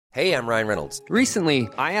Hey, I'm Ryan Reynolds. Recently,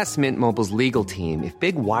 I asked Mint Mobile's legal team if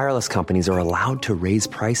big wireless companies are allowed to raise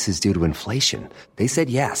prices due to inflation. They said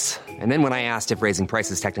yes. And then when I asked if raising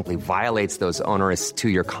prices technically violates those onerous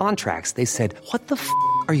two-year contracts, they said, "What the f***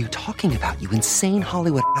 are you talking about, you insane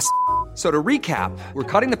Hollywood ass?" So to recap, we're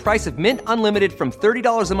cutting the price of Mint Unlimited from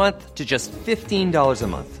 $30 a month to just $15 a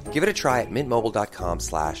month. Give it a try at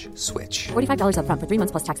mintmobile.com/switch. $45 up front for 3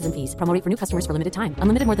 months plus taxes and fees. Promo rate for new customers for limited time.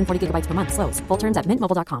 Unlimited more than 40 gigabytes per month. Slows full terms at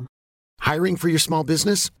mintmobile.com. Hiring for your small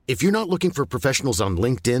business? If you're not looking for professionals on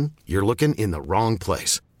LinkedIn, you're looking in the wrong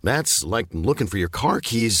place. That's like looking for your car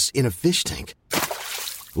keys in a fish tank.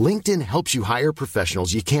 LinkedIn helps you hire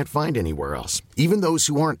professionals you can't find anywhere else, even those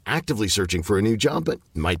who aren't actively searching for a new job but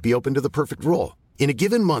might be open to the perfect role. In a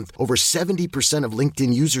given month, over 70% of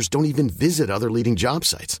LinkedIn users don't even visit other leading job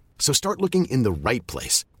sites. So start looking in the right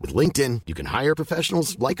place. With LinkedIn, you can hire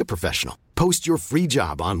professionals like a professional. Post your free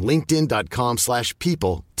job on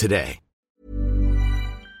linkedin.com/people today.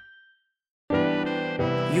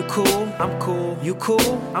 You cool, I'm cool. You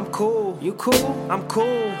cool, I'm cool. You cool, I'm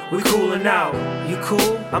cool. We coolin' out. You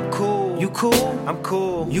cool, I'm cool. You cool, I'm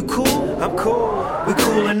cool. You cool, I'm cool. We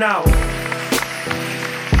coolin' out.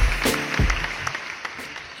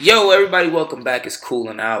 Yo, everybody, welcome back. It's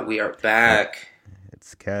Coolin' Out. We are back.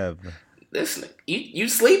 It's Kev. Listen, you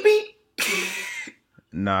sleepy?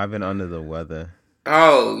 No, I've been under the weather.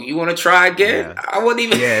 Oh, you want to try again? Yeah. I wouldn't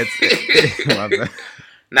even. Yeah, it's my bad.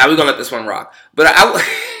 Nah, we're gonna let this one rock. But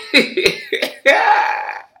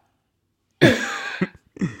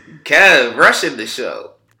Kev, rushing the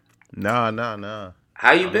show. No.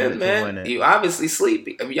 How you been, man? You obviously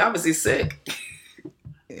sleepy. I mean, you obviously sick.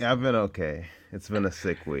 Yeah, I've been okay. It's been a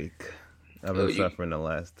sick week. I've been suffering the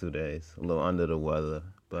last 2 days. A little under the weather,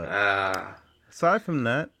 but aside from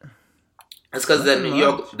that, it's because that New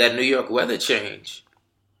York weather change.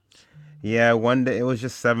 Yeah, one day it was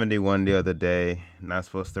just 71 the other day. Not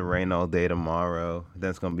supposed to rain all day tomorrow.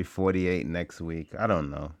 Then it's gonna be 48 next week. I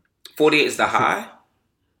don't know. 48 is the high?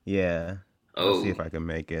 Yeah. Oh. Let's see if I can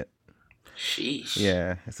make it. Sheesh.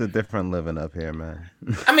 Yeah, it's a different living up here, man.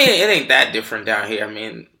 I mean, it ain't that different down here. I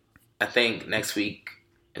mean, I think next week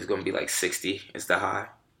is gonna be like 60 is the high.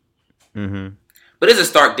 Mm-hmm. But there's a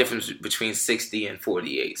stark difference between 60 and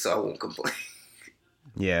 48, so I won't complain.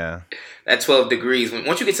 Yeah. That 12 degrees,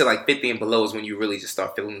 once you get to like 50 and below is when you really just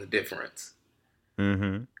start feeling the difference.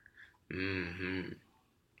 Mm-hmm. Mm-hmm.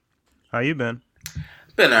 How you been?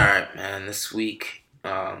 Been alright, man. This week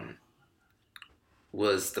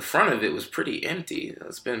was, the front of it was pretty empty.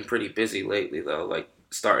 It's been pretty busy lately, though. Like,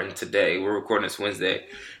 starting today. We're recording this Wednesday.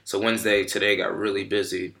 So Wednesday, today got really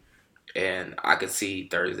busy. And I could see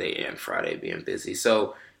Thursday and Friday being busy.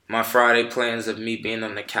 So my Friday plans of me being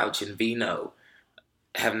on the couch in Vino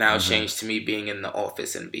have now changed to me being in the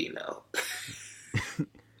office in Vino.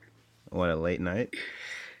 What, a late night?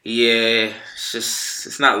 Yeah,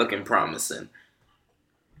 it's not looking promising.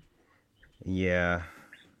 Yeah,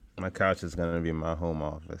 my couch is going to be my home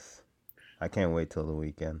office. I can't wait till the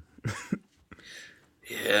weekend.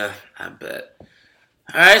 Yeah, I bet.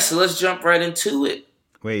 All right, so let's jump right into it.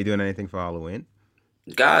 Wait, you doing anything for Halloween?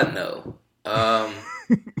 God, no.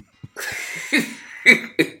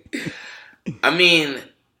 I mean,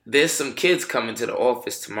 there's some kids coming to the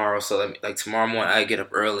office tomorrow, so like tomorrow morning I get up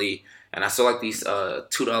early, and I saw like these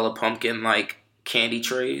 $2 pumpkin like candy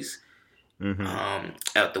trays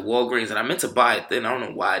at the Walgreens, and I meant to buy it then. I don't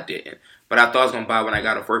know why I didn't, but I thought I was gonna buy it when I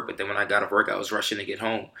got off work. But then when I got off work, I was rushing to get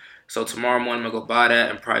home. So tomorrow morning I'm gonna go buy that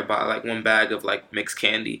and probably buy like one bag of like mixed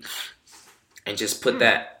candy, and just put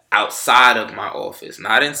that outside of my office,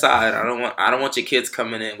 not inside. I don't want your kids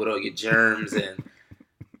coming in with all your germs and.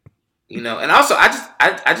 You know, and also I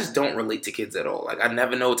just don't relate to kids at all. Like, I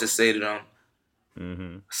never know what to say to them.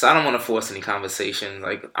 Mm-hmm. So I don't want to force any conversation.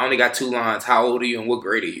 Like, I only got 2 lines. How old are you and what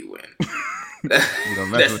grade are you in? You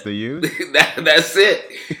gonna mess with the youth? That's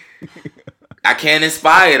it. I can't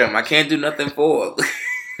inspire them. I can't do nothing for them.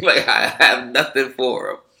 Like, I have nothing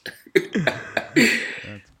for them.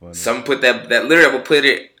 That's funny. Some put that literally I will put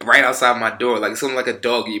it right outside my door, like something like a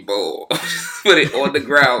doggy bowl. Just put it on the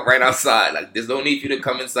ground right outside. Like, there's no need for you to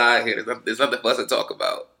come inside here. There's nothing for us to talk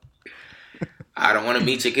about. I don't want to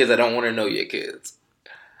meet your kids. I don't want to know your kids.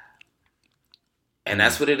 And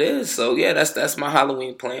that's what it is. So yeah, that's my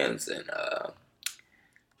Halloween plans. And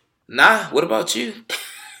what about you?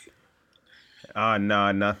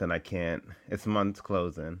 No, nothing. I can't. It's month's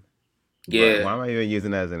closing. Yeah. But why am I even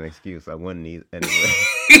using that as an excuse? I wouldn't need anyway.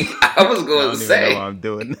 I was going to say. I don't even know what I'm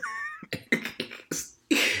doing.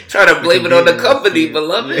 Try to blame it on the company,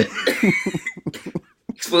 beloved. You're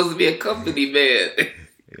supposed to be a company man.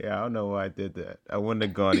 Yeah, I don't know why I did that. I wouldn't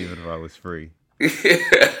have gone even if I was free.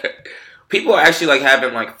 People are actually like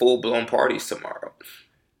having like full blown parties tomorrow.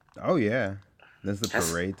 Oh yeah, there's a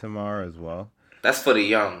parade tomorrow as well. That's for the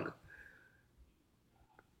young.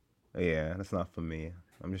 Yeah, that's not for me.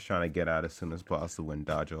 I'm just trying to get out as soon as possible and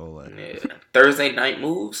dodge a whole lot. Yeah. Thursday night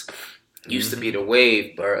moves used to be the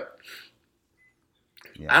wave, but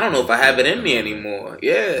I don't know if I have it in me anymore.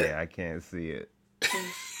 Yeah, I can't see it.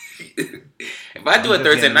 If I do a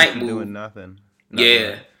Thursday night move, doing nothing.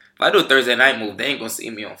 If I do a Thursday night move, they ain't gonna see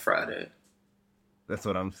me on Friday. That's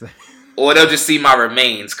what I'm saying. Or they'll just see my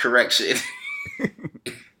remains. Correction.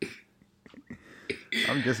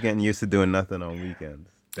 I'm just getting used to doing nothing on weekends.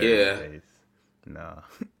 Thursdays. Nah.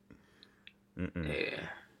 Yeah.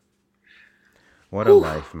 What a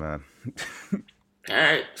life, man. All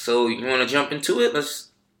right, so you want to jump into it?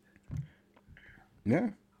 Yeah.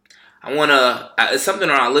 I want to. It's something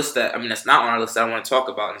on our list that's not on our list that I want to talk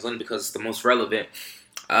about. And it's only because it's the most relevant.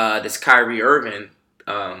 This Kyrie Irving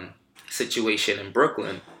situation in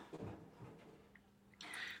Brooklyn.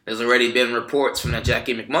 There's already been reports from that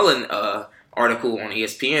Jackie McMullen article on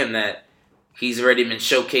ESPN that he's already been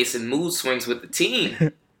showcasing mood swings with the team.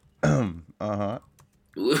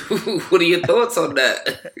 What are your thoughts on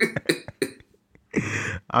that?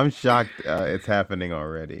 I'm shocked it's happening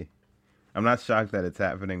already. I'm not shocked that it's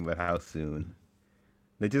happening, but how soon?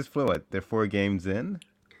 They just flew it. They're 4 games in.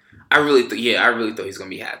 I really thought he's gonna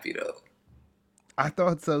be happy though. I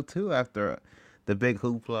thought so too after the big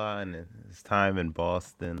hoopla and his time in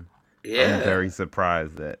Boston. Yeah, I'm very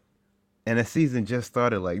surprised that. And the season just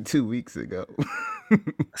started like 2 weeks ago.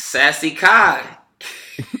 Sassy Kai.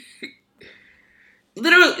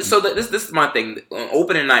 Literally, so this is my thing. On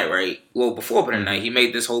opening night, right? Well, before opening night, he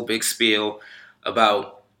made this whole big spiel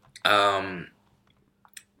about the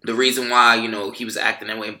reason why, he was acting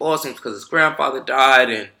that way in Boston was because his grandfather died,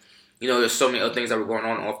 and, there's so many other things that were going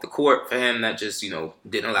on off the court for him that just,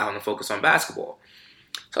 didn't allow him to focus on basketball.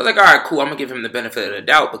 So I was like, all right, cool, I'm going to give him the benefit of the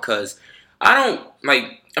doubt because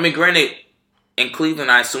granted, in Cleveland,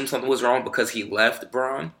 I assumed something was wrong because he left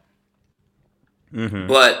Bron. Mm-hmm.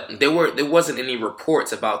 But there wasn't any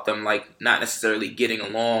reports about them not necessarily getting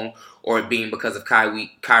along or it being because of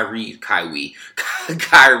Kyrie's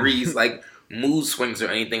mood swings or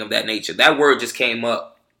anything of that nature. That word just came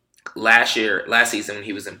up last season when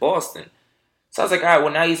he was in Boston. So I was like, all right,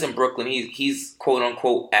 well now he's in Brooklyn. He's quote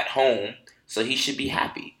unquote at home, so he should be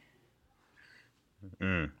happy.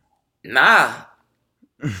 Nah.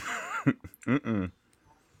 Did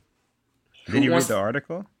you read the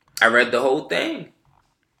article? I read the whole thing.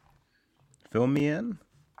 Fill me in.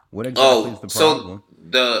 What exactly is the problem?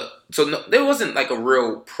 So there wasn't a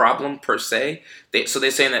real problem per se. They're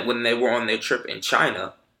saying that when they were on their trip in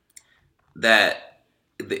China, that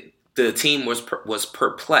the team was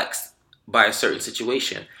perplexed by a certain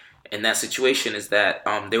situation, and that situation is that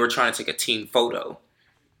they were trying to take a team photo,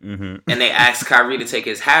 and they asked Kyrie to take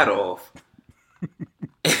his hat off,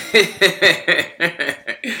 and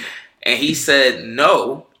he said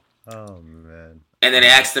no. Oh, man. And then they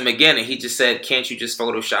asked him again, and he just said, can't you just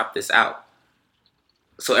Photoshop this out?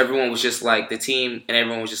 So everyone was just the team, and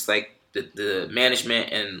everyone was just the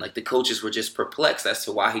management and the coaches were just perplexed as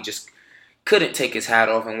to why he just couldn't take his hat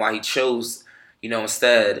off and why he chose,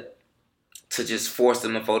 instead to just force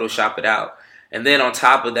them to Photoshop it out. And then on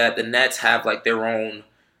top of that, the Nets have their own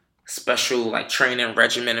special training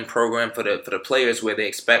regimen and program for the players where they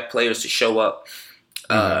expect players to show up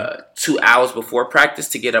 2 hours before practice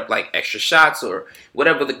to get up extra shots or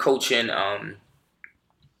whatever the coaching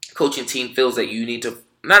team feels that you need to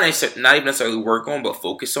not even necessarily work on but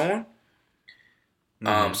focus on.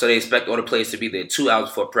 So they expect all the players to be there 2 hours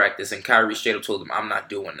before practice, and Kyrie straight up told them, "I'm not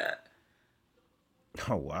doing that."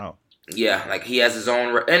 Oh wow! Yeah, he has his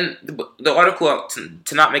own. And the article,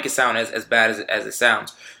 to not make it sound as bad as it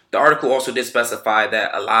sounds, the article also did specify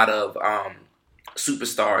that a lot of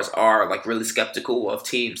superstars are really skeptical of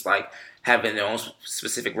teams having their own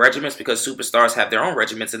specific regiments because superstars have their own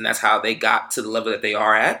regiments, and that's how they got to the level that they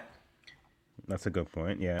are at. That's a good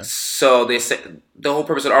point. Yeah. So they said the whole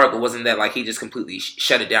purpose of the article wasn't that he just completely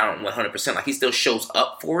shut it down 100%. He still shows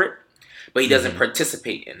up for it, but he doesn't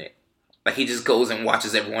participate in it. He just goes and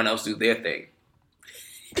watches everyone else do their thing.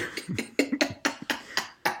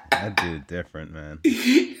 That dude different, man.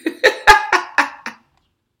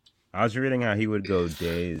 I was reading how he would go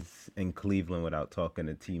days in Cleveland without talking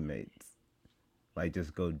to teammates.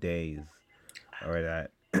 Just go days. Or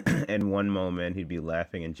that in one moment he'd be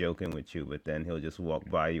laughing and joking with you, but then he'll just walk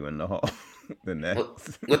by you in the hall the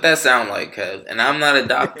next. What that sound like, Kev? And I'm not a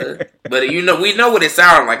doctor, but we know what it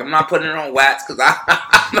sounds like. I'm not putting it on wax because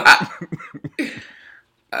I'm not.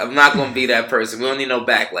 I'm not gonna be that person. We don't need no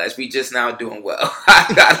backlash. We just now doing well.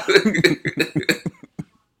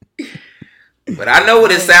 But I know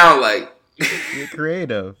what it sounds like. You're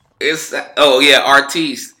creative. It's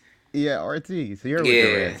artiste. Yeah, artiste. So you're what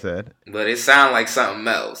Durant said. But it sounds like something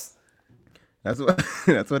else. That's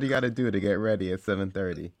what you got to do to get ready at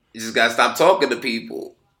 7:30. You just gotta stop talking to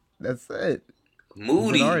people. That's it.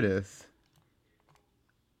 Moody. He's an artist.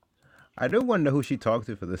 I do wonder who she talked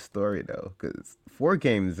to for this story though, because 4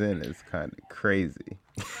 games in is kind of crazy.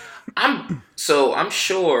 I'm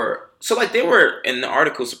sure. So like they were in the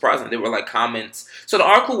article, surprisingly, there were like comments. So the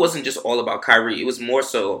article wasn't just all about Kyrie. It was more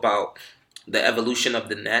so about the evolution of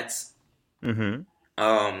the Nets. Mm-hmm.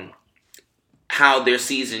 How their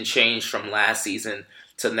season changed from last season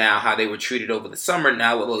to now, how they were treated over the summer,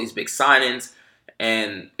 now with all these big signings.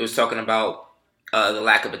 And it was talking about the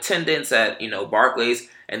lack of attendance at, Barclays.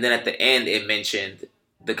 And then at the end, it mentioned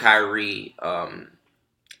the Kyrie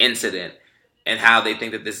incident and how they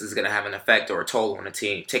think that this is going to have an effect or a toll on a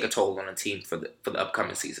team, take a toll on a team for the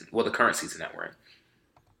upcoming season, well, the current season that we're in.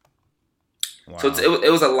 Wow. So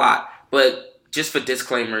it was a lot. But just for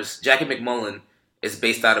disclaimers, Jackie McMullen is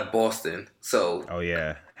based out of Boston. So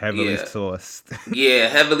heavily sourced. Yeah,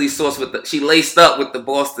 heavily sourced she laced up with the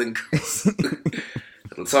Boston.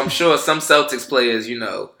 So I'm sure some Celtics players,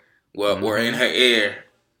 were in her ear.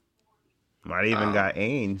 Might even got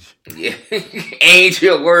Ainge. Yeah, Ainge,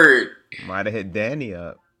 your word. Might have hit Danny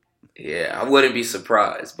up. Yeah, I wouldn't be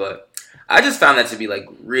surprised, but I just found that to be like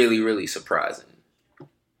really, really surprising.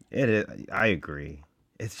 It is. I agree.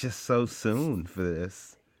 It's just so soon for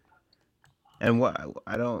this. And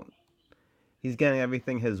he's getting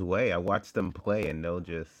everything his way. I watched them play and they'll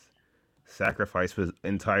just sacrifice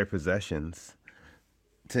entire possessions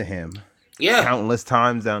to him. Yeah. Countless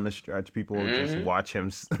times down the stretch, people will just watch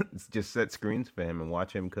him, just set screens for him and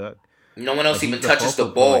watch him cook. No one else even touches the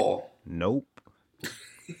ball. Nope.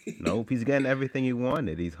 Nope. He's getting everything he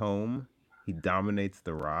wanted. He's home. He dominates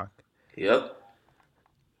the rock. Yep.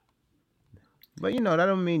 But, that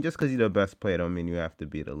don't mean just because you're the best player don't mean you have to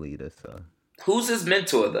be the leader, so. Who's his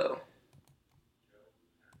mentor, though?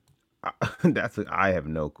 I have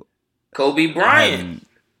no. Kobe Bryant.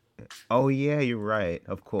 Oh yeah, you're right.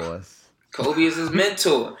 Of course. Kobe is his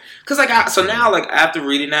mentor. Cause now after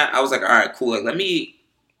reading that, I was like, all right, cool. Like let me,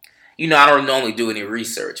 I don't normally do any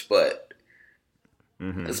research, but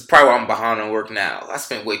it's probably why I'm behind on work now. I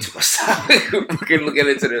spent way too much time looking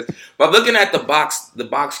into this. But I'm looking at the box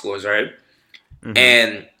scores, right? Mm-hmm.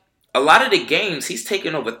 And a lot of the games, he's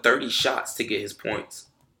taken over 30 shots to get his points.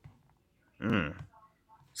 Mm.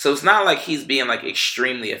 So it's not like he's being like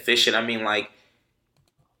extremely efficient. I mean, like,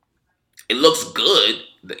 it looks good,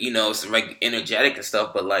 it's like energetic and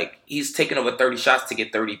stuff, but like he's taken over 30 shots to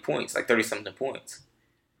get 30 points, like 30-something points.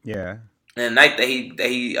 Yeah. And the night that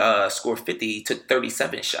he scored 50, he took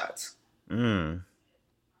 37 shots. Mm.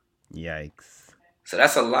 Yikes. So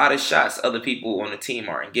that's a lot of shots other people on the team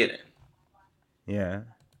aren't getting. Yeah.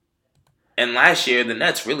 And last year, the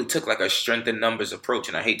Nets really took like a strength in numbers approach,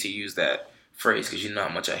 and I hate to use that phrase because you know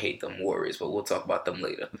how much I hate them Warriors, but we'll talk about them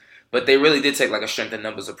later. But they really did take like a strength in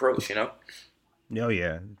numbers approach, Oh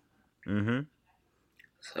yeah. Mm-hmm.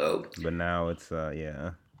 So. But now it's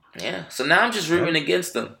yeah. Yeah. So now I'm just rooting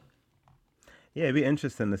against them. Yeah, it'd be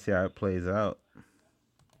interesting to see how it plays out.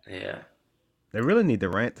 Yeah. They really need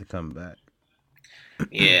Durant to come back.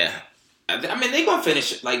 Yeah. I mean, they're gonna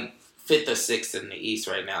finish like 5th or 6th in the East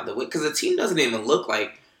right now. Because the team doesn't even look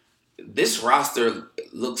like this roster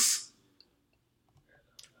looks.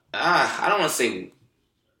 I don't want to say.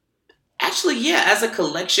 Actually, yeah, as a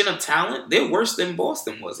collection of talent, they're worse than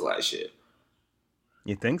Boston was last year.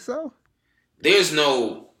 You think so? There's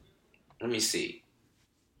no. Let me see.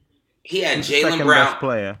 He had Jaylen second Brown best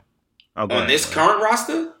player on this current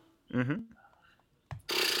roster. Mm-hmm.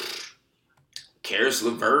 Karis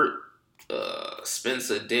LeVert,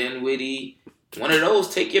 Spencer Dinwiddie. One of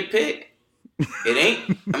those, take your pick. It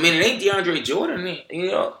ain't DeAndre Jordan.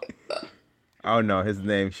 Oh no, his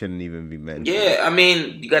name shouldn't even be mentioned. Yeah, I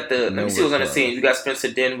mean, you got let me see who's on the team. You got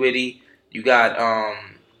Spencer Dinwiddie. You got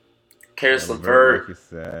Karis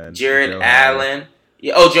LeVert, Jared Allen.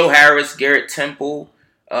 Yeah, Joe Harris, Garrett Temple,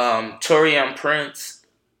 Taurean Prince.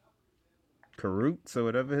 Karutz or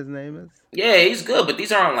whatever his name is. Yeah, he's good, but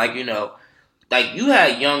these aren't like, like you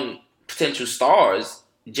had young potential stars,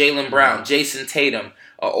 Jaylen Brown, Jason Tatum,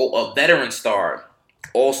 a veteran star,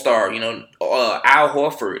 all-star, Al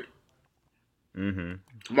Horford.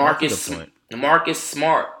 Mm-hmm. Marcus Smart,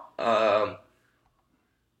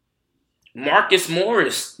 Marcus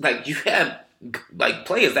Morris. Like you have like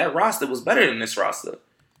players. That roster was better than this roster.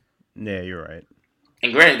 Yeah, you're right.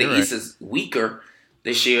 And granted, the East is weaker,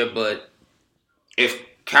 this year, but if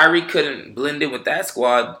Kyrie couldn't blend in with that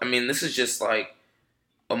squad, I mean, this is just like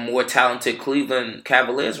a more talented Cleveland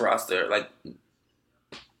Cavaliers roster, like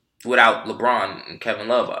without LeBron and Kevin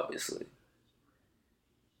Love, obviously.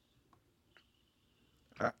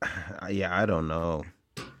 Yeah, I don't know.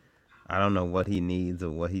 I don't know what he needs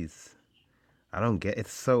or what he's. I don't get.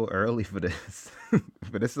 It's so early for this,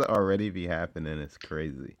 for this to already be happening. It's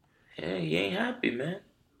crazy. Yeah, he ain't happy, man.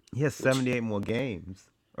 He has 78 more games,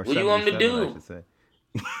 or What do you want him to 77, I do? should say.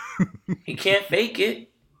 He can't fake it.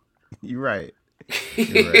 You're right.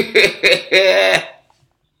 You're right.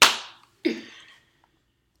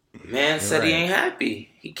 Man said he ain't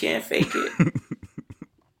happy. He can't fake it.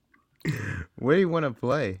 Where do you want to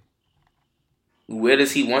play? Where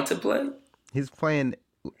does he want to play? He's playing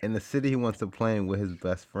in the city he wants to play in with his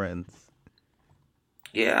best friends.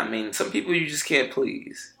 Yeah, I mean, some people you just can't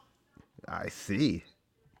please. I see.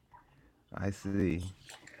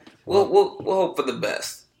 We'll hope for the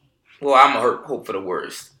best. Well, I'm gonna hope for the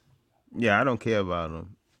worst. Yeah, I don't care about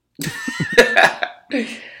him.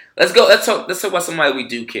 Let's go. Let's talk about somebody we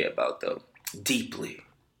do care about though, deeply.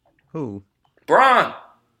 Who? Bron.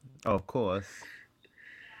 Oh, of course.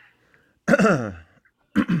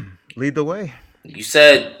 Lead the way. You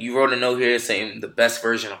said you wrote a note here saying the best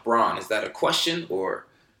version of Bron. Is that a question or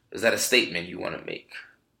is that a statement you want to make?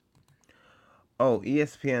 Oh,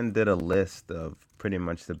 ESPN did a list of pretty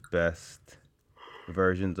much the best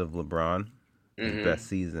versions of LeBron, his best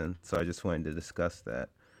season. So I just wanted to discuss that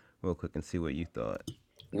real quick and see what you thought.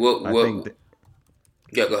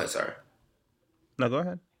 Yeah, go ahead. Sorry. No, go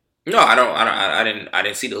ahead. No, I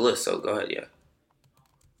didn't see the list. So go ahead. Yeah.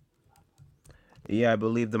 Yeah, I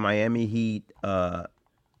believe the Miami Heat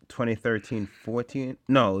 2013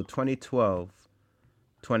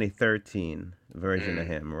 version of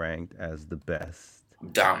him ranked as the best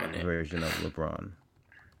Dominant version of LeBron.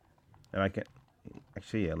 And I can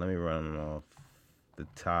actually, yeah, let me run off the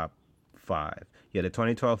top 5. Yeah, the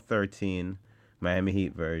 2012-13 Miami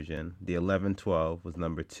Heat version, the 11-12 was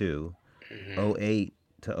number 2. 08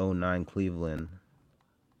 to 09 Cleveland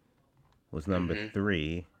was number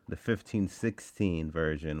 3. The 15-16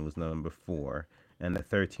 version was number 4, and the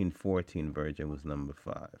 13-14 version was number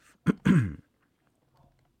 5.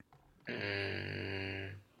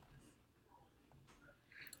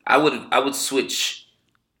 I would switch.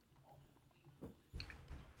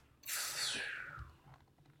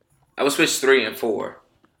 I would switch 3 and 4.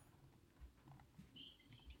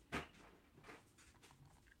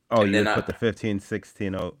 Oh, you would put the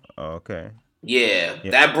 15-16. Oh, okay. Yeah,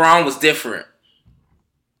 that Bron was different.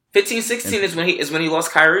 15-16 is when he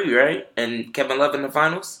lost Kyrie, right? And Kevin Love in the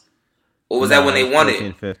finals? Or was that when they won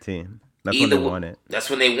it? 15-15. That's when they won it. That's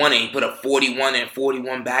when they won it. He put a 41 and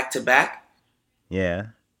 41 back-to-back. Yeah.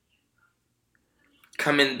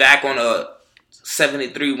 Coming back on a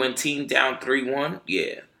 73-win team down 3-1.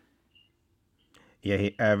 Yeah. Yeah,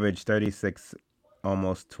 he averaged 36,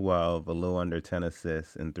 almost 12, a little under 10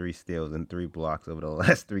 assists, and 3 steals and 3 blocks over the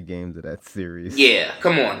last 3 games of that series. Yeah,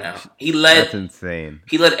 come on now. He led. That's insane.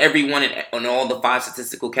 He led everyone on all the 5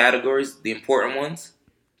 statistical categories, the important ones.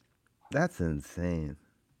 That's insane.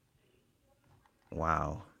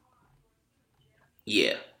 Wow.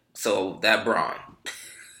 Yeah. So that Bron.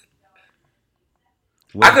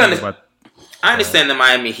 I understand the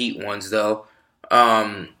Miami Heat ones though.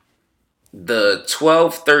 The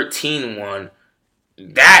 12-13 one,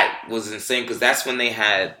 that was insane because that's when he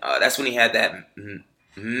had that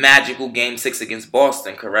magical Game 6 against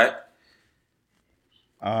Boston, correct?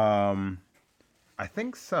 I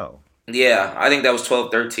think so. Yeah, I think that was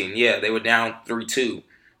 12-13. Yeah, they were down 3-2.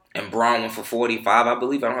 And Bron went for 45, I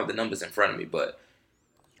believe. I don't have the numbers in front of me, but...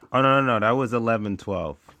 Oh, no. That was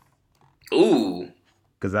 11-12. Ooh.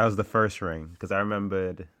 Because that was the first ring. Because I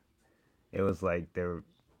remembered it was like their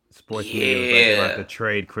sports media was like they're going to have to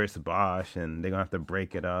trade Chris Bosh and they're going to have to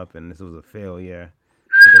break it up. And this was a failure.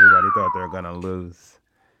 Because everybody thought they were going to lose.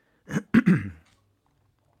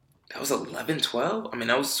 That was 11-12? I mean,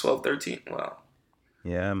 that was 12-13. Wow.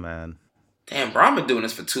 Yeah, man. Damn, Bron been doing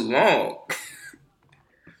this for too long.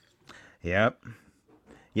 Yep.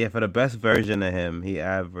 Yeah, for the best version of him, he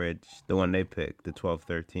averaged, the one they picked, the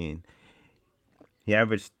 12-13, he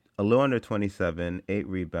averaged a little under 27, 8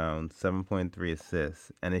 rebounds, 7.3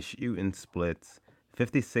 assists, and his shooting splits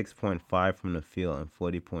 56.5 from the field and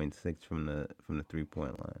 40.6 from the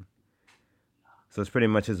 3-point line. So it's pretty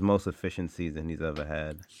much his most efficient season he's ever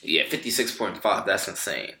had. Yeah, 56.5, that's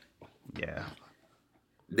insane. Yeah.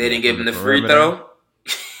 They didn't give him the free throw?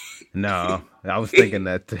 No, I was thinking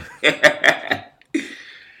that too.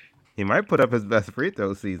 He might put up his best free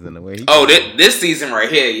throw season the way he. Oh, this season right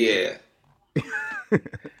here, yeah.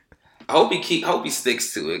 I hope he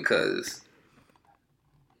sticks to it, cause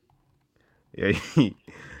Yeah,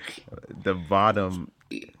 the bottom,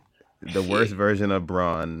 the worst version of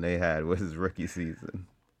Braun they had was his rookie season.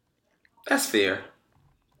 that's fair.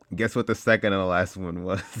 Guess what the second and the last one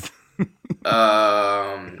was?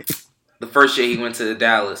 The first year he went to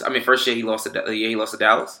Dallas. I mean, first year he lost to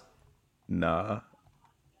Dallas. Nah.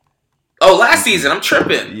 Oh, last season. I'm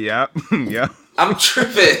tripping. Yep. Yep. I'm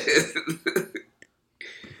tripping.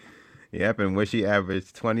 Yep. In which he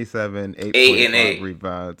averaged 27, 8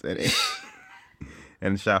 rebounds,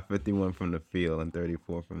 and shot 51 from the field and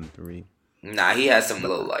 34 from 3. Nah, he had some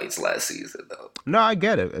low lights last season though. No, I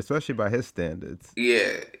get it, especially by his standards.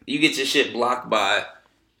 Yeah, you get your shit blocked by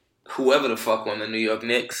whoever the fuck on the New York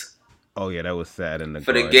Knicks. Oh yeah, that was sad in the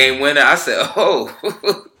For the Garden. game winner, I said,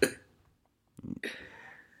 "Oh,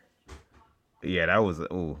 Yeah, that was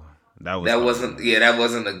that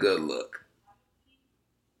wasn't a good look."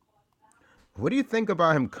 What do you think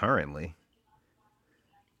about him currently?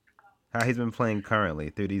 How he's been playing currently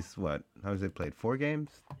through these how has he played 4 games?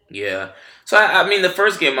 Yeah. So I mean, the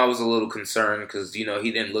first game I was a little concerned because he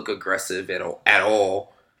didn't look aggressive at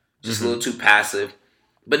all, just a little too passive.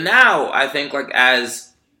 But now I think as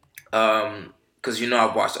because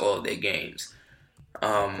I've watched all of their games.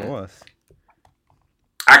 Of course.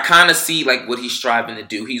 I kind of see what he's striving to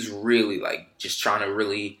do. He's really just trying to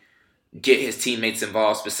really get his teammates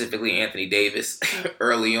involved, specifically Anthony Davis,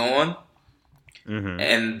 early on. Mm-hmm.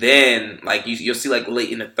 And then you'll see late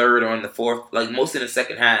in the third or in the fourth, most in the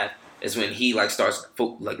second half is when he starts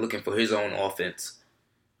looking for his own offense.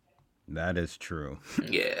 That is true.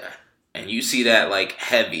 Yeah, and you see that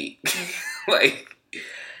heavy,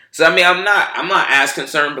 So I mean, I'm not as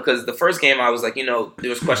concerned because the first game I was there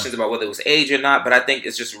was questions about whether it was age or not, but I think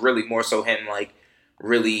it's just really more so him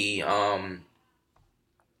really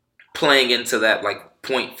playing into that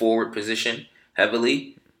point forward position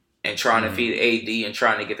heavily and trying to feed AD and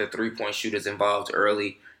trying to get the 3-point shooters involved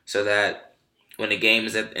early so that when the game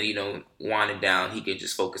is winding down, he can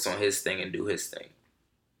just focus on his thing and do his thing.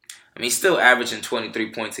 I mean, he's still averaging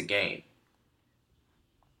 23 points a game.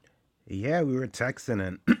 Yeah, we were texting,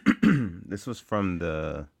 and this was from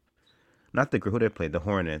who they played, the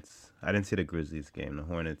Hornets. I didn't see the Grizzlies game, the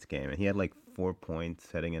Hornets game, and he had 4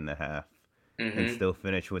 points heading in the half, and still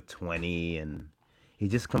finished with 20, and he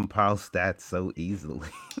just compiles stats so easily.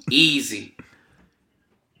 Easy.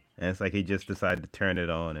 And it's he just decided to turn it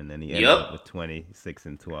on, and then he ended up with 26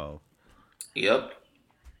 and 12. Yep.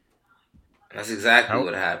 That's exactly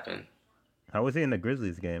what happened. How was he in the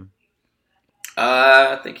Grizzlies game?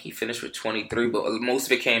 I think he finished with 23, but most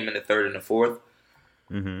of it came in the third and the fourth.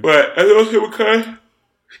 Mm-hmm. But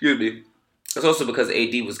it's also because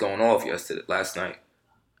AD was going off last night.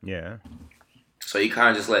 Yeah. So he kind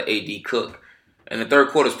of just let AD cook. And the third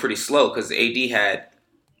quarter was pretty slow because AD had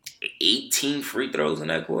 18 free throws in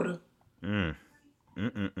that quarter.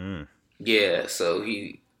 Yeah, so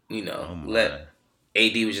he, let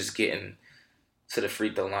AD was just getting to the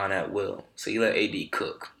free throw line at will. So he let AD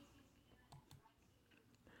cook.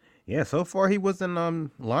 Yeah, so far he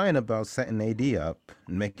wasn't lying about setting AD up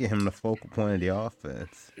and making him the focal point of the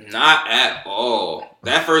offense. Not at all.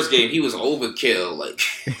 That first game, he was overkill.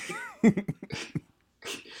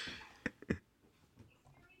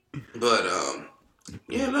 But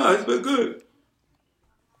it's been good.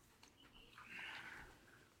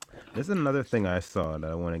 There's another thing I saw that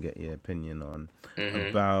I want to get your opinion on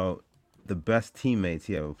about the best teammates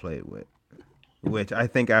he ever played with. Which I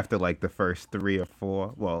think after the first 3 or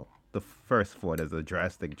 4, well, the first 4 there's a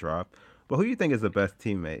drastic drop. But who do you think is the best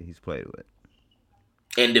teammate he's played with?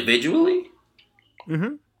 Individually?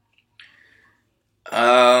 Mm-hmm.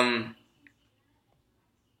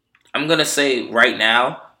 I'm gonna say right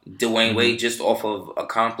now, Dwayne Wade just off of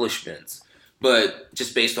accomplishments. But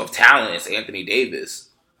just based off talent, it's Anthony Davis.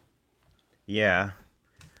 Yeah.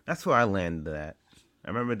 That's where I landed at. I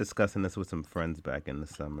remember discussing this with some friends back in the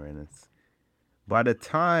summer, and it's by the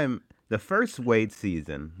time the first Wade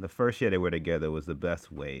season, the first year they were together was the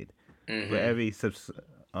best Wade. But every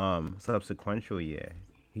subsequent year,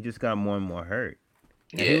 he just got more and more hurt.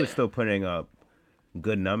 And he was still putting up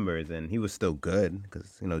good numbers, and he was still good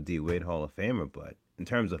because D Wade Hall of Famer. But in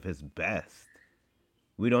terms of his best,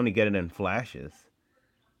 we'd only get it in flashes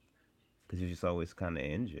because he was just always kind of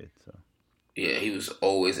injured. So yeah, he was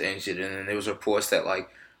always injured, and then there was reports that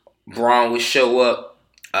Braun would show up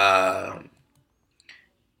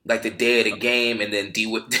the day of the game, and then D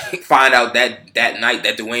would find out that night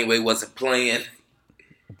that Dwayne Wade wasn't playing.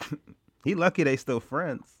 He lucky they still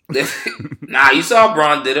friends. Nah, you saw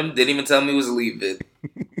Braun didn't even tell me he was leaving.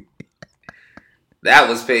 That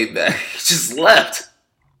was payback. He just left.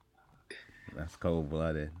 That's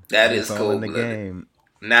cold-blooded. That is all in the cold-blooded. game.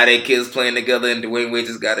 Now they kids playing together, and Dwayne Wade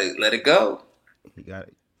just gotta let it go. He got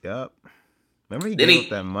it. Yup. Remember he Then gave he- up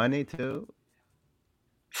that money too?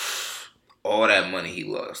 All that money he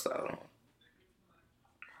lost out on.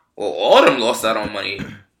 Well, all of them lost out on money.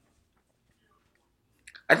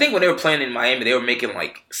 I think when they were playing in Miami, they were making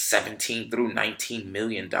like $17 through $19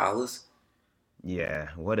 million. Yeah,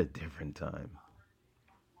 what a different time.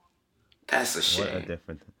 That's a What a shame.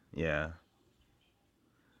 different yeah.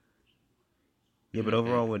 Yeah, but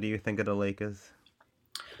overall, what do you think of the Lakers?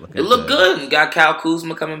 It looked good. Got Kyle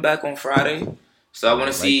Kuzma coming back on Friday, so I want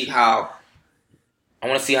to see how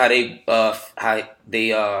they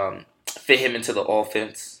fit him into the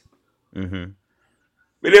offense. Mm-hmm.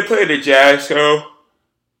 But they're playing the Jazz, so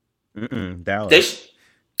Dallas.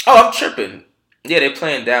 I'm tripping. Yeah, they're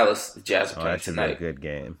playing Dallas. The Jazz are playing That should be a tonight. good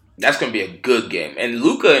game. That's gonna be a good game, and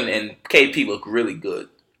Luka and KP look really good.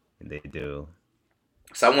 They do.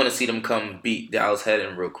 So I want to see them come beat Dallas head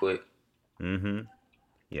in real quick. Mm-hmm.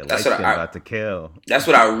 Yeah, That's Light's what I- about to kill. That's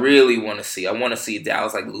what I really want to see. I want to see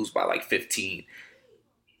Dallas like lose by like 15.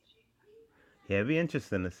 Yeah, it'd be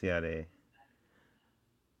interesting to see how they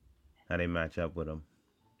match up with them.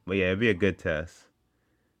 But yeah, it'd be a good test.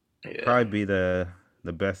 Yeah. Probably be the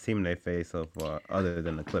best team they face so far, other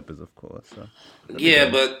than the Clippers, of course. So Yeah,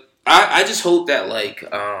 but I just hope that like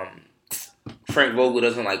Frank Vogel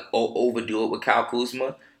doesn't like overdo it with Kyle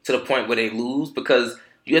Kuzma to the point where they lose, because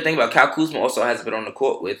you got to think about Kyle Kuzma also hasn't been on the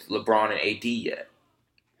court with LeBron and AD yet.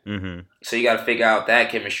 Mm-hmm. So you got to figure out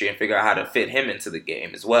that chemistry and figure out how to fit him into the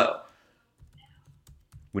game as well.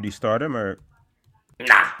 Would you start him or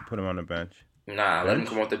Nah, put him on the bench? let him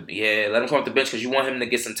come off the bench, because you want him to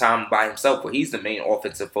get some time by himself, where he's the main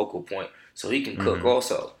offensive focal point, so he can cook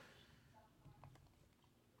also.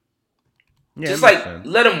 Yeah, Just it makes like sense.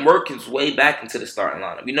 let him work his way back into the starting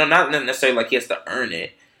lineup. You know, not necessarily like he has to earn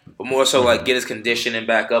it, but more so like get his conditioning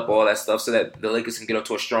back up, all that stuff, so that the Lakers can get up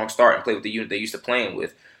to a strong start and play with the unit they're used to playing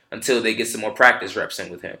with until they get some more practice reps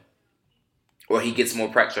in with him, or he gets more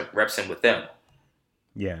practice reps in with them.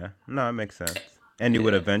 Yeah, no, it makes sense. And you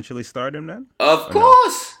would eventually start him then? Of Or no?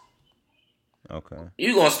 course, Okay.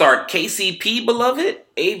 you gonna start KCP, beloved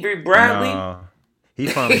Avery Bradley. No,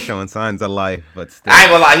 he's finally showing signs of life, but still. I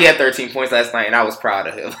ain't gonna lie, he had 13 points last night, and I was proud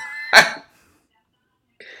of him.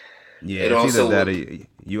 Yeah, It it's also either that or would-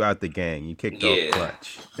 you out the gang. You kicked Yeah. off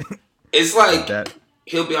clutch. It's like that.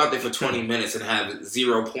 he'll be out there for 20 minutes and have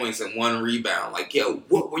 0 points and 1 rebound. Like, yo,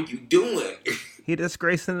 what were you doing? He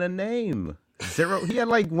disgracing the name. 0. He had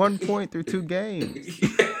like 1 point through 2 games.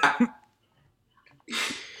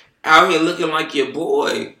 Out here looking like your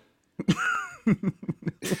boy.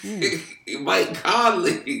 Mike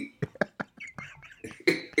Conley.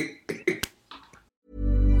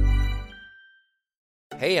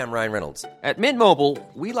 Hey, I'm Ryan Reynolds. At Mint Mobile,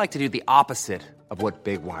 we like to do the opposite of what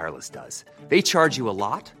Big Wireless does. They charge you a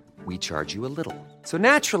lot, we charge you a little. So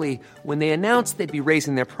naturally, when they announced they'd be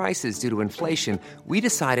raising their prices due to inflation, we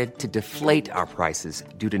decided to deflate our prices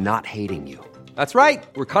due to not hating you. That's right.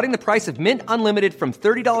 We're cutting the price of Mint Unlimited from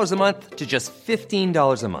 $30 a month to just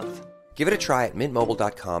 $15 a month. Give it a try at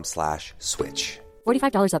mintmobile.com/switch.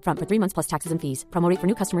 $45 upfront for 3 months plus taxes and fees. Promo rate for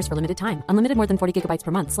new customers for limited time. Unlimited more than 40 gigabytes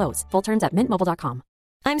per month slows. Full terms at mintmobile.com.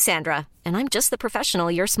 I'm Sandra, and I'm just the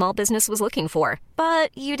professional your small business was looking for.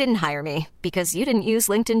 But you didn't hire me because you didn't use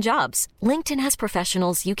LinkedIn Jobs. LinkedIn has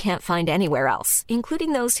professionals you can't find anywhere else,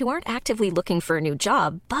 including those who aren't actively looking for a new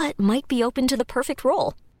job, but might be open to the perfect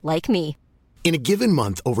role, like me. In a given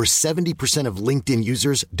month, over 70% of LinkedIn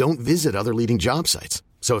users don't visit other leading job sites.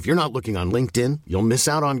 So if you're not looking on LinkedIn, you'll miss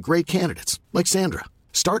out on great candidates like Sandra.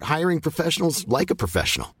 Start hiring professionals like a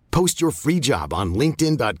professional. Post your free job on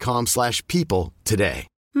linkedin.com/people today.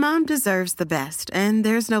 Mom deserves the best, and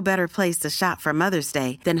there's no better place to shop for Mother's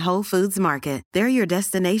Day than Whole Foods Market. They're your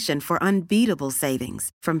destination for unbeatable savings,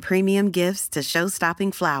 from premium gifts to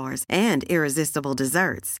show-stopping flowers and irresistible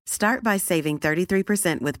desserts. Start by saving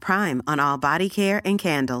 33% with Prime on all body care and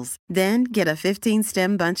candles. Then get a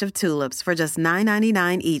 15-stem bunch of tulips for just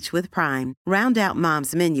 $9.99 each with Prime. Round out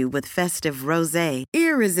Mom's menu with festive rosé,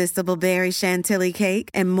 irresistible berry chantilly cake,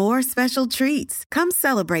 and more special treats. Come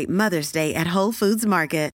celebrate Mother's Day at Whole Foods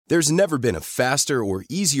Market. There's never been a faster or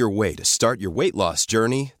easier way to start your weight loss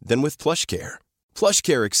journey than with PlushCare.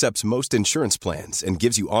 PlushCare accepts most insurance plans and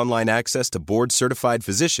gives you online access to board-certified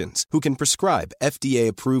physicians who can prescribe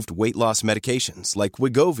FDA-approved weight loss medications like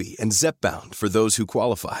Wegovy and Zepbound for those who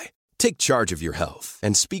qualify. Take charge of your health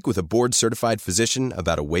and speak with a board-certified physician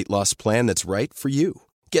about a weight loss plan that's right for you.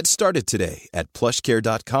 Get started today at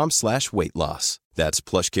plushcare.com/weight-loss. That's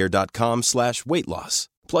plushcare.com/weight-loss.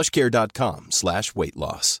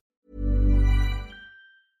 plushcare.com/weight-loss.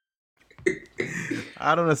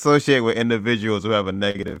 I don't associate with individuals who have a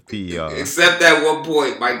negative PER. Except at one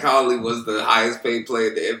point, Mike Conley was the highest paid player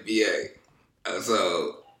in the NBA.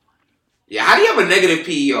 So, yeah, how do you have a negative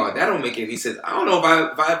PER? That don't make any sense. I don't know if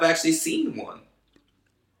I've actually seen one.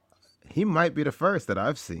 He might be the first that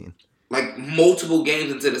I've seen. Like multiple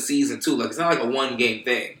games into the season too. Like it's not like a one game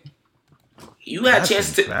thing. You had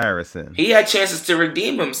chances to. Embarrassing. He had chances to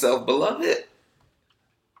redeem himself, beloved.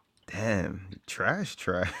 Damn, trash.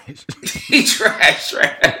 He trash.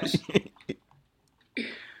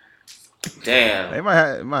 Damn. They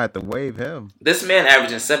might have to waive him. This man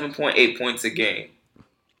averaging 7.8 points a game.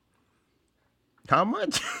 How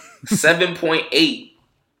much? 7.8.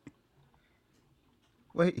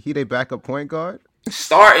 Wait, he they backup point guard?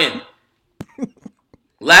 Starting.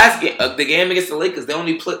 Last game, the game against the Lakers, they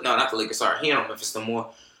only played. No, not the Lakers. Sorry, he ain't on Memphis no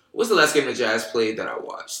more. What's the last game the Jazz played that I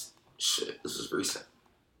watched? Shit, this was recent,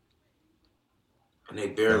 and they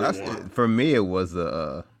barely won. For me, it was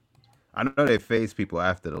I know they faced people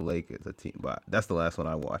after the Lakers, a team, but that's the last one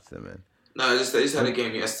I watched them in. No, they just had a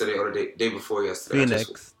game yesterday or the day before yesterday.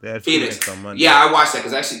 Phoenix. They had Phoenix on Monday. Yeah, I watched that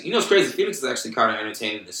because actually, you know what's crazy? Phoenix is actually kind of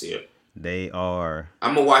entertaining this year. They are.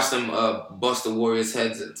 I'm gonna watch them bust the Warriors'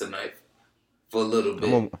 heads in tonight for a little bit.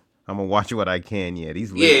 I'm gonna watch what I can. Yeah,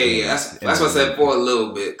 these. Yeah. That's what I said, for a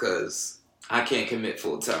little bit, because I can't commit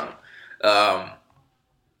full time.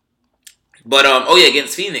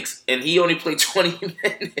 Against Phoenix, and he only played 20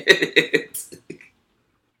 minutes.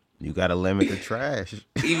 You gotta limit the trash.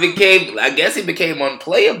 He became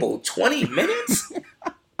unplayable. 20 minutes.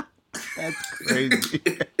 That's crazy.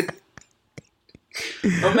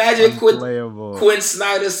 Imagine Quinn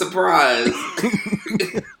Snyder's surprise.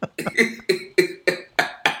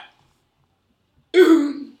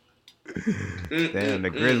 Damn, the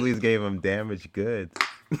Grizzlies gave him damaged goods.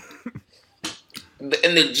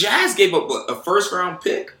 And the Jazz gave up a first-round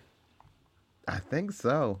pick? I think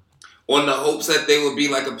so. On the hopes that they would be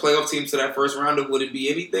like a playoff team to that first round, would it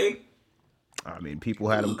be anything? I mean, people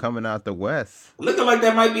had him coming out the West. Looking like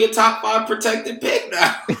that might be a top 5 protected pick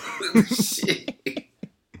now. Shit.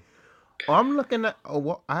 I'm looking at.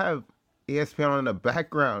 I have ESPN on in the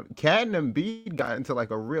background. Cat and Embiid got into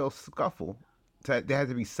like a real scuffle. They had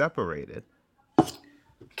to be separated.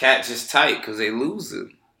 Cat just tight because they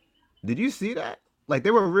losing. Did you see that? Like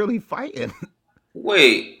they were really fighting.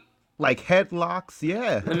 Wait. Like headlocks,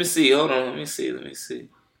 yeah. Let me see. Hold on. Let me see.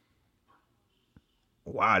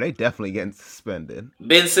 Wow, they definitely getting suspended.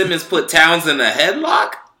 Ben Simmons put Towns in a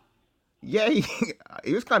headlock? Yeah,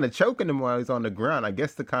 he was kind of choking him while he was on the ground. I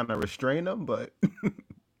guess to kind of restrain him, but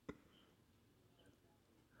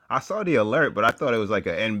I saw the alert, but I thought it was like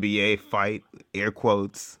an NBA fight, air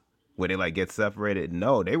quotes, where they like get separated.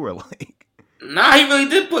 No, they were like, nah, he really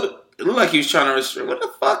did put it. It looked like he was trying to restrain. What the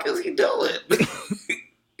fuck is he doing?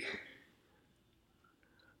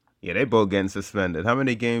 Yeah, they both getting suspended. How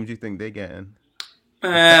many games do you think they getting?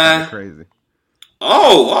 Crazy.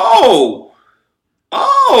 Oh.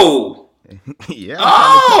 Yeah.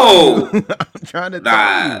 I'm trying to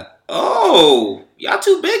tell you. Oh, y'all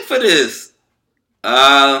too big for this.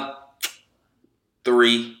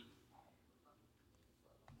 3.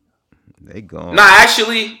 They gone. Nah,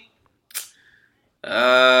 actually, 2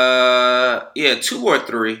 or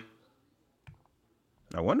 3.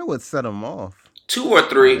 I wonder what set them off. 2 or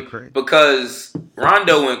 3, because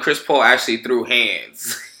Rondo and Chris Paul actually threw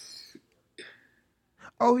hands.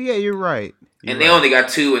 Oh yeah, you're right. They only got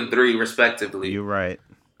 2 and 3 respectively. You're right.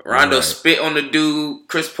 Rondo spit on the dude.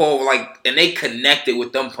 Chris Paul and they connected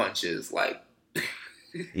with them punches. Like,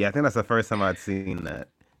 yeah, I think that's the first time I'd seen that.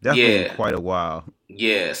 Definitely in quite a while.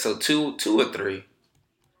 Yeah, so 2 or 3.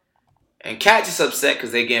 And Cat just upset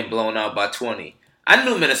because they getting blown out by 20. I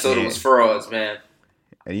knew Minnesota was frauds, man.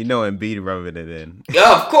 And you know Embiid rubbing it in.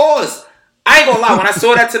 Yeah, of course. I ain't gonna lie. When I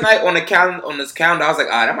saw that tonight on this calendar, I was like,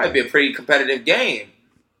 that might be a pretty competitive game.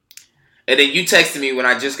 And then you texted me when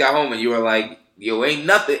I just got home, and you were like, yo, ain't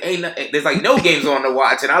nothing. There's like no games on to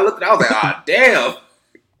watch. And I looked, I was like, damn.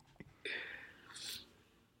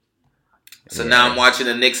 So now I'm watching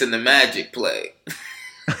the Knicks and the Magic play.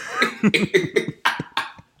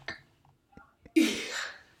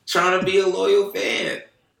 Trying to be a loyal fan.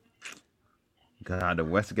 God, the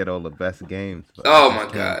West get all the best games. But my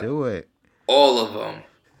God. Do it. All of them.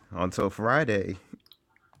 Until Friday.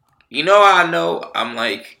 You know how I know? I'm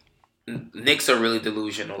like, Knicks are really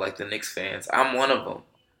delusional, like the Knicks fans. I'm one of them.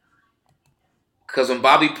 Because when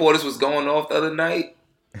Bobby Portis was going off the other night,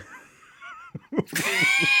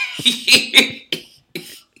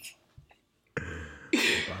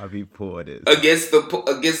 Bobby Portis against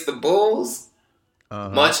the Bulls.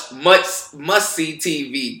 Much must see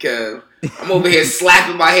TV, cuz I'm over here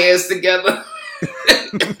slapping my hands together.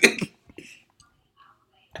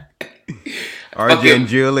 RJ and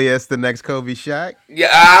Julius, the next Kobe Shaq? Yeah,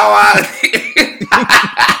 I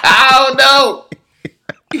don't know.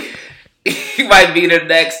 He might be the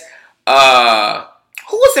next.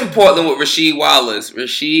 Who was in Portland with Rasheed Wallace?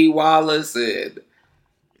 Rasheed Wallace and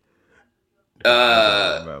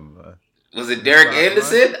I don't remember. Was it Derek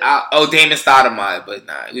Anderson? Damon Stoudemire, but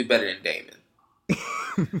nah, we better than Damon.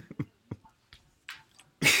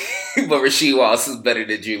 But Rasheed Wallace is better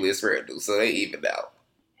than Julius Randle, so they evened out.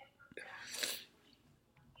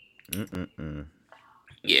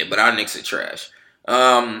 Yeah, but our Knicks are trash.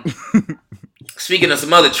 Speaking of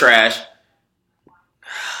some other trash,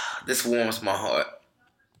 this warms my heart.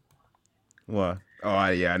 What? Oh,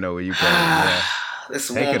 yeah, I know where you going. Yeah.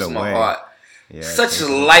 This warms my heart. Yeah, such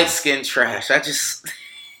light-skinned trash. I just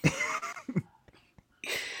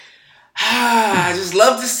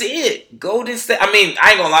love to see it. Golden State. I mean,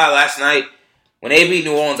 I ain't gonna lie. Last night when they beat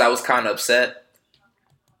New Orleans, I was kind of upset.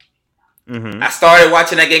 I started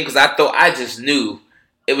watching that game because I just knew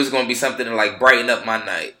it was gonna be something to like brighten up my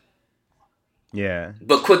night. Yeah.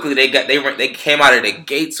 But quickly they came out of the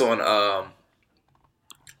gates on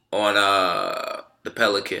the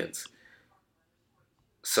Pelicans.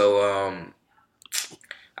 So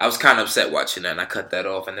I was kind of upset watching that, and I cut that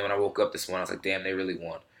off. And then when I woke up this morning, I was like, damn, they really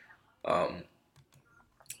won.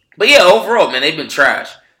 But yeah, overall, man, they've been trash.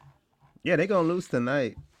 Yeah, they gonna lose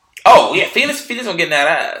tonight. Oh yeah, Phoenix gonna get in that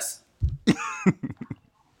ass.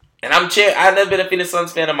 And I've never been a Phoenix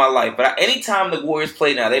Suns fan in my life, but anytime the Warriors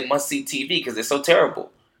play now, they must see TV because they're so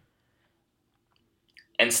terrible.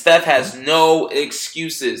 And Steph has no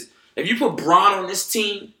excuses. If you put Bron on this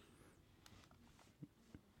team,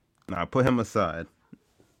 nah, put him aside.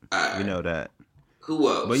 You know that. Who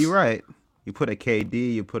else? But you're right. You put a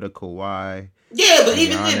KD, you put a Kawhi. Yeah, but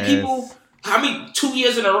even then, people. 2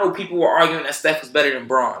 years in a row, people were arguing that Steph was better than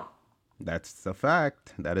Bron. That's a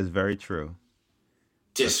fact. That is very true.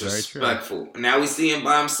 Disrespectful. Now we see him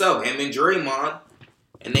by himself, him and Draymond,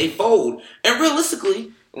 and they fold. And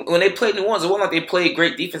realistically, when they played New Orleans, it wasn't like they played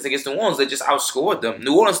great defense against New Orleans. They just outscored them.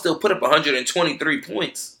 New Orleans still put up 123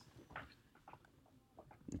 points.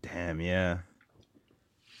 Damn, yeah.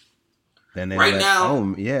 Then they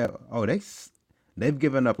they've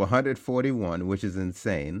given up 141, which is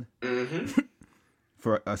insane.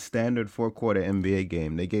 For a standard 4-quarter NBA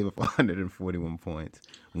game, they gave up 141 points,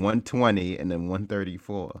 120, and then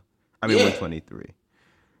 134. 123.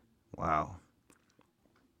 Wow.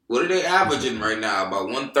 What are they averaging right now? About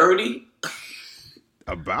 130?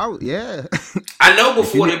 About, yeah. I know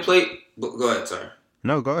before they played. Go ahead, sir.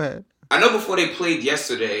 No, go ahead. I know before they played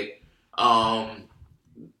yesterday,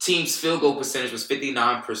 team's field goal percentage was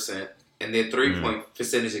 59%, and their 3-point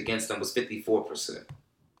percentage against them was 54%.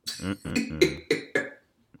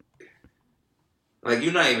 Like,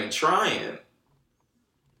 you're not even trying.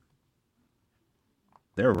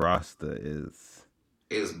 Their roster is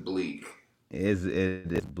bleak. It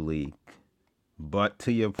is bleak. But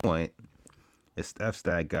to your point, it's Steph's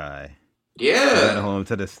that guy. Yeah. You gotta hold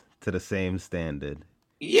him to the same standard.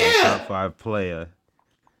 Yeah. Top 5 player.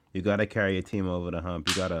 You gotta carry your team over the hump.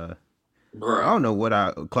 You gotta. Bro. I don't know what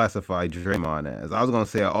I classify Draymond as. I was gonna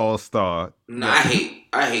say an all-star. No, I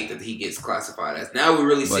hate that he gets classified as. Now we're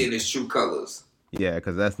really seeing his true colors. Yeah,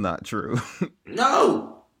 because that's not true.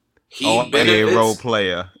 No. He benefits. Role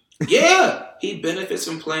player. Yeah. He benefits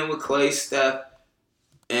from playing with Klay, Steph,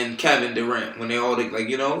 and Kevin Durant. When they all,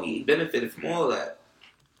 he benefited from all that.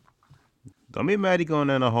 Don't be mad he going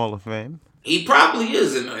in the Hall of Fame. He probably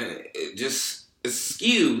is. It's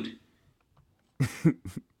skewed.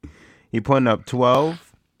 He putting up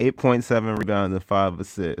 12, 8.7 rebounds, and 5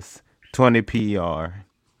 assists, 20 PER.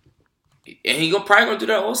 And he probably gonna do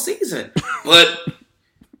that all season. But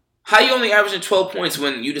how you only averaging 12 points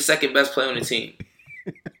when you the second best player on the team?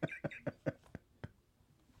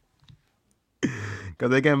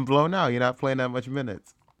 Because they're getting blown out. You're not playing that much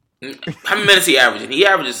minutes. How many minutes he averaging? He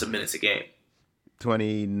averages some minutes a game.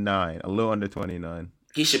 29, a little under 29.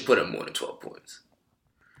 He should put up more than 12 points.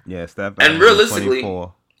 Yeah, Steph. And realistically,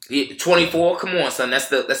 24. 24. Come on, son.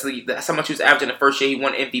 That's how much he was averaging the first year he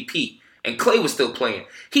won MVP. And Klay was still playing.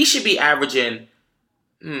 He should be averaging,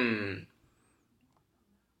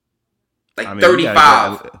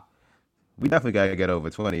 35. We definitely gotta get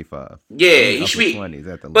over 25. Yeah, he should be. 20s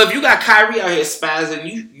at the but if you got Kyrie out here spazzing,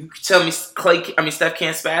 you tell me Steph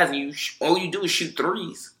can't spaz, and all you do is shoot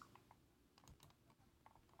threes.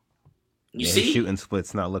 You see, his shooting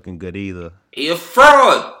split's not looking good either. He a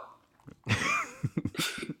fraud.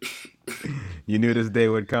 You knew this day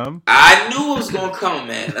would come? I knew it was going to come,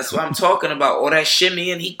 man. That's what I'm talking about. All that shimmy,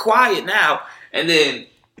 and he quiet now. And then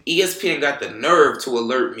ESPN got the nerve to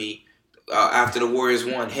alert me after the Warriors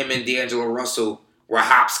won. Him and D'Angelo Russell were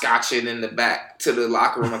hopscotching in the back to the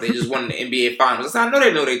locker room. They just won the NBA Finals. I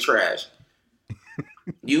know they trash.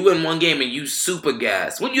 You win one game and you super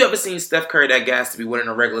gas. When you ever seen Steph Curry that gas to be winning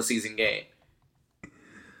a regular season game?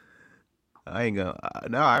 I ain't gonna.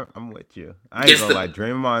 No, I'm with you. I ain't gonna lie.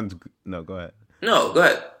 Draymond's. No, go ahead. No, go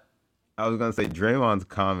ahead. I was gonna say Draymond's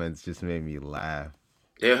comments just made me laugh.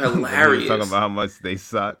 They're hilarious. Talking about how much they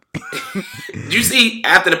suck. Did you see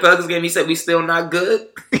after the Pelicans game? He said we still not good.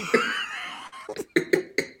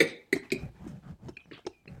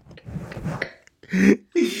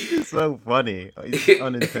 It's so funny. It's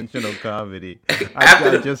unintentional comedy.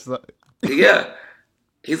 Yeah.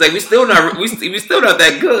 He's like, we still not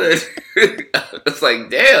that good. It's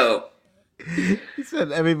like, damn. He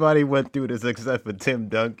said everybody went through this except for Tim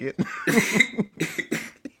Duncan.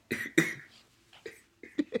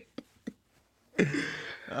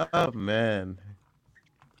 Oh man.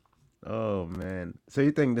 So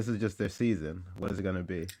you think this is just their season? What is it gonna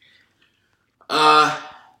be?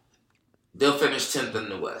 They'll finish 10th in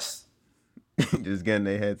the West. Just getting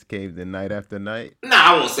their heads caved in night after night? Nah,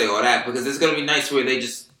 I won't say all that because it's going to be nights where they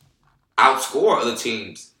just outscore other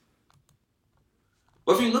teams.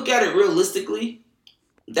 But if you look at it realistically,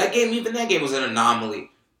 that game was an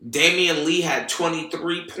anomaly. Damian Lee had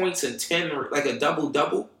 23 points and 10, like a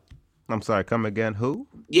double-double. I'm sorry, come again? Who?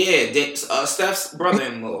 Yeah, Steph's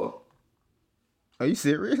brother-in-law. Are you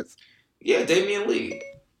serious? Yeah, Damian Lee.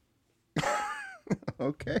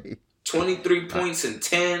 Okay. 23 points and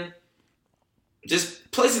 10. Just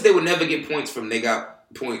places they would never get points from, they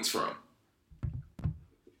got points from.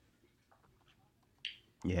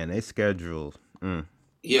 Yeah, and they scheduled.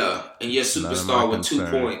 Yeah, and your superstar with 2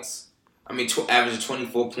 points. Averaging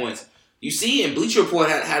 24 points. You see, and Bleacher Report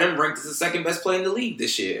had him ranked as the second best player in the league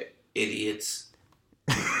this year. Idiots.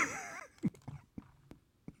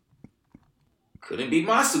 Couldn't be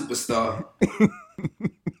my superstar.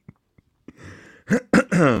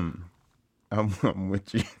 I'm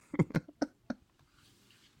with you.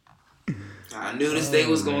 I knew this day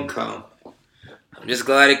was going to come. I'm just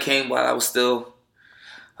glad it came while I was still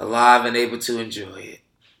alive and able to enjoy it.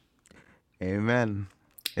 Amen.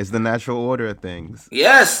 It's the natural order of things.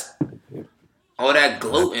 Yes. All that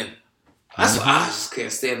gloating. That's why I just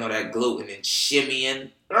can't stand all that gloating and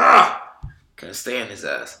shimmying. Can't stand his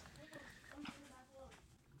ass.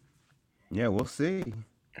 Yeah, we'll see.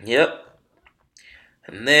 Yep.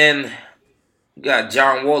 And then you got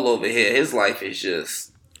John Wall over here. His life is just...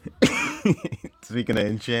 Speaking of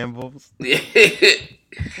in shambles. Well,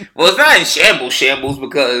 it's not in shambles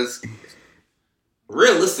because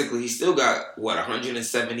realistically, he still got,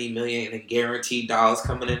 $170 million in guaranteed dollars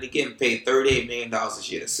coming in. He's getting paid $38 million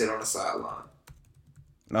this year to sit on the sideline.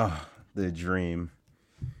 Oh, the dream.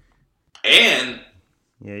 And...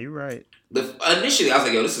 yeah, you're right. Initially, I was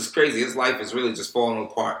like, yo, this is crazy. His life is really just falling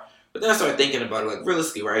apart. But then I started thinking about it, like,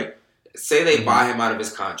 realistically, right? Say they buy him out of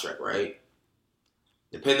his contract, right?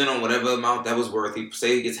 Depending on whatever amount that was worth,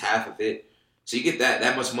 say he gets half of it. So you get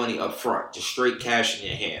that much money up front, just straight cash in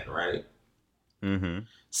your hand, right? Mm-hmm.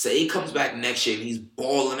 Say he comes back next year and he's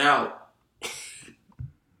balling out.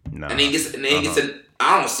 No. And then he gets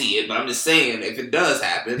I don't see it, but I'm just saying, if it does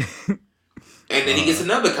happen, and then he gets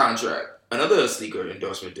another contract, another sneaker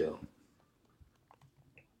endorsement deal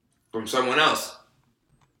from someone else.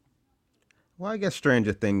 Well, I guess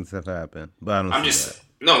stranger things have happened, but I don't see that.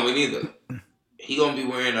 No, me neither. He gonna be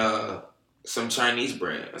wearing some Chinese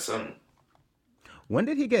brand or something. When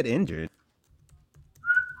did he get injured?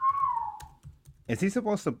 Is he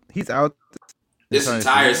supposed to? He's out this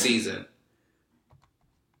entire season.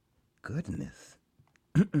 Goodness.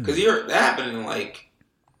 Because that happened in like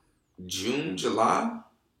June, July.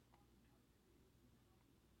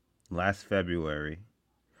 Last February.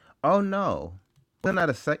 Oh no!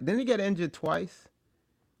 Didn't he get injured twice?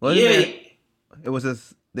 It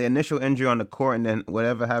was the initial injury on the court, and then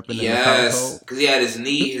whatever happened in the household. Yes, because he had his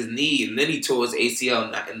knee, and then he tore his ACL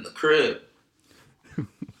in the crib.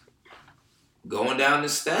 Going down the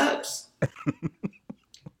steps.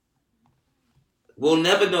 We'll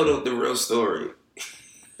never know the real story.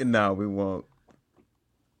 No, we won't.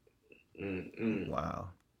 Mm-mm.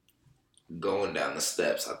 Wow. Going down the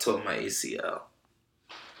steps. I tore my ACL.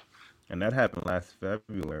 And that happened last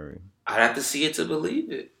February. I'd have to see it to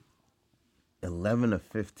believe it. 11 to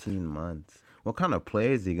 15 months. What kind of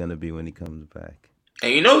player is he going to be when he comes back?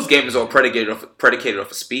 And you know his game is all predicated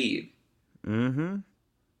off of speed. Mm-hmm.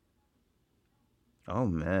 Oh,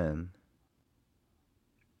 man.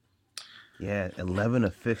 Yeah, 11 to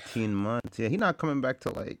 15 months. Yeah, he's not coming back to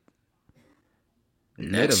like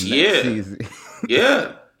next next season.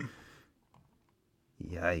 Yeah.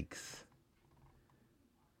 Yikes.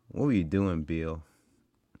 What were you doing, Beal?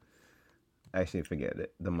 Actually, forget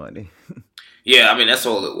it. The money. Yeah, I mean, that's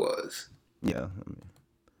all it was. Yeah. I mean,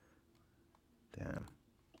 damn.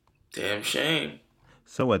 Damn shame.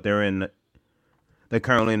 So what? They're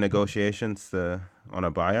currently in negotiations on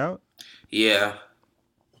a buyout? Yeah.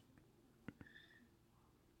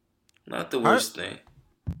 Not the worst thing.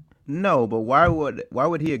 No, but why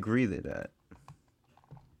would he agree to that?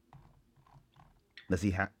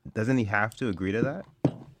 Doesn't he have to agree to that?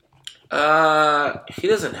 He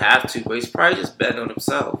doesn't have to, but he's probably just betting on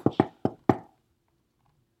himself.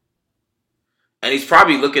 And he's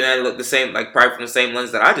probably looking at it the same, like probably from the same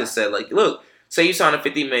lens that I just said. Like, look, say you sign a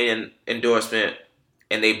 $50 million endorsement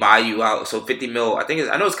and they buy you out. So $50 million,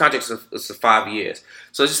 I know his contract is for 5 years.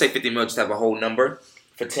 So let's just say $50 million, just have a whole number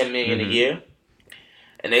for $10 million a year.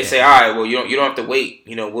 And they say, all right, well, you don't have to wait.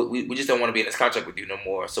 You know, we just don't want to be in this contract with you no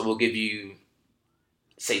more. So we'll give you,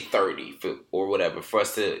 say 30 or whatever for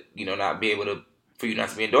us to, you know, for you not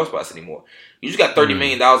to be endorsed by us anymore. You just got $30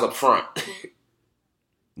 million up front.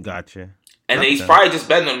 Gotcha. And then he's probably just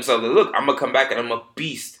betting on himself. Like, look, I'm going to come back and I'm a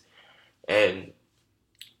beast. And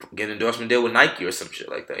get an endorsement deal with Nike or some shit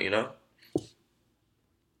like that, you know?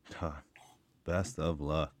 Huh. Best of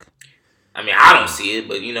luck. I mean, I don't see it,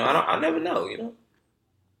 but, you know, I never know, you know?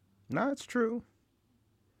 No, it's true.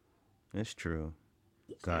 It's true.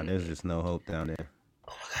 God, there's just no hope down there.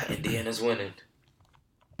 Oh, my God, Indiana's winning.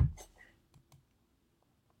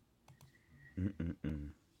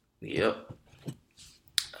 Yep.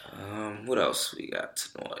 What else we got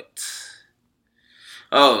tonight?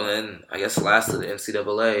 Oh, and I guess lastly, the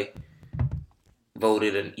NCAA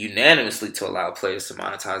voted unanimously to allow players to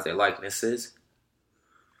monetize their likenesses.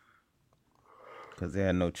 Because they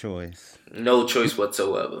had no choice. No choice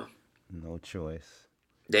whatsoever. No choice.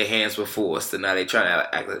 Their hands were forced, and now they're trying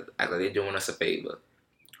to act like they're doing us a favor.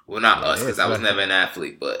 Well, not us, because I was never an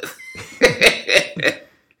athlete, but...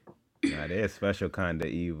 Nah, they're a special kind of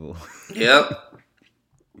evil. Yep.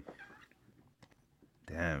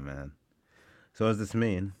 Damn, man. So what does this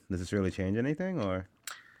mean? Does this really change anything, or?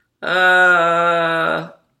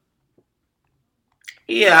 Yeah,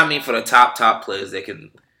 I mean, for the top players, they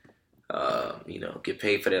can, get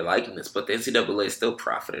paid for their likeness, but the NCAA is still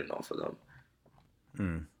profiting off of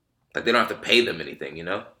them. Like, they don't have to pay them anything, you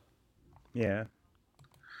know? Yeah.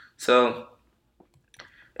 So,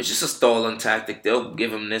 it's just a stalling tactic. They'll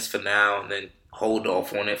give them this for now and then hold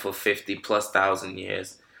off on it for 50,000+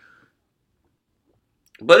 years.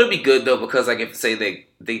 But it'd be good though, because like if say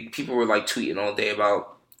they people were like tweeting all day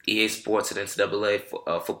about EA Sports and NCAA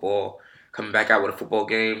football coming back out with a football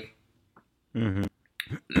game. Mm-hmm.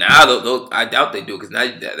 Now I doubt they do, because now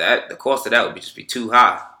that the cost of that would just be too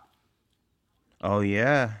high. Oh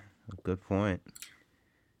yeah, good point.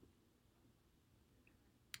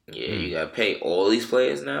 Yeah, you gotta pay all these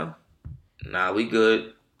players now. Nah, we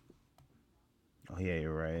good. Oh yeah,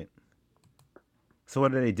 you're right. So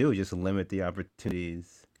what do they do? Just limit the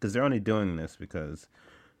opportunities? Because they're only doing this because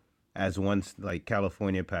as once like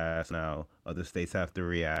California passed, now other states have to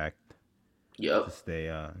react. Yep. To stay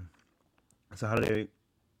So how do they?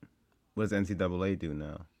 What does NCAA do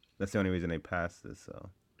now? That's the only reason they passed this. So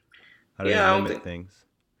how do they limit things?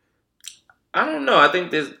 I don't know. I think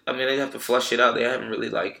they have to flush it out. They haven't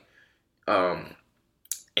really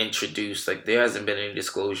introduced, like, there hasn't been any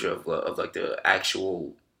disclosure of like the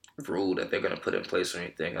actual rule that they're gonna put in place or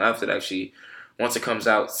anything. I have to actually, once it comes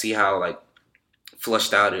out, see how like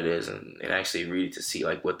flushed out it is, and actually read it to see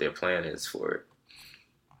like what their plan is for it.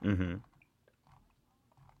 Mm-hmm.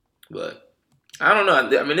 But I don't know.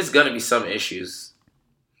 I mean, there's gonna be some issues.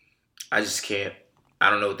 I just can't. I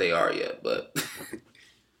don't know what they are yet, but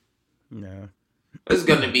yeah. There's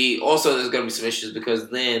gonna be some issues, because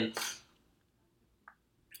then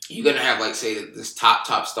you're gonna have, like, say, this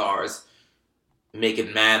top stars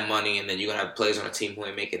making mad money, and then you're gonna have players on a team who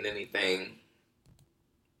ain't making anything.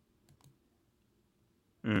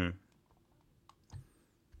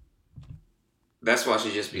 That's why it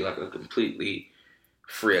should just be like a completely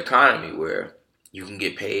free economy where you can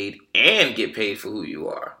get paid and get paid for who you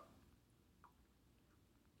are.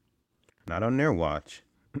 Not on their watch.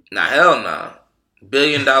 Nah, hell nah. $1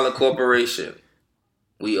 billion corporation.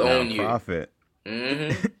 We own you. Profit.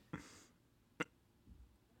 Mm-hmm.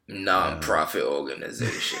 Non-profit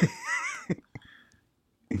organization.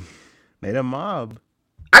 Made a mob.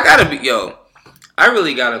 I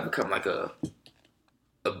really gotta become like a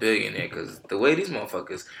billionaire, because the way these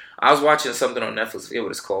motherfuckers. I was watching something on Netflix. I forget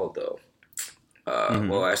what it's called though.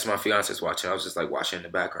 Well, actually, my fiance was watching. I was just like watching in the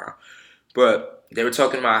background. But they were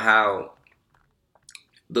talking about how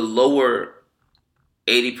the lower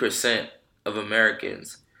 80% of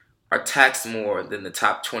Americans are taxed more than the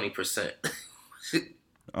top 20%.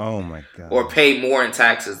 Oh my god. Or pay more in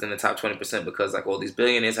taxes than the top 20% because like all these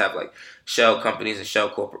billionaires have like shell companies and shell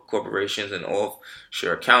corporations and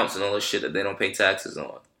offshore accounts and all this shit that they don't pay taxes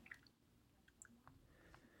on.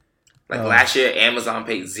 Like last year, Amazon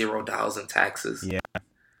paid $0 in taxes. Yeah.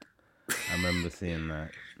 I remember seeing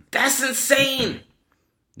that. That's insane.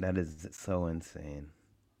 That is so insane.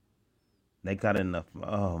 They got enough.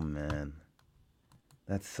 Oh, man.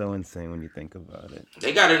 That's so insane when you think about it.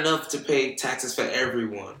 They got enough to pay taxes for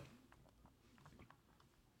everyone.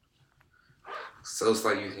 So it's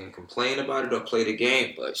like you can complain about it or play the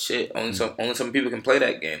game, but shit, only some people can play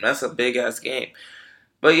that game. That's a big ass game.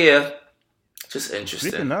 But yeah, just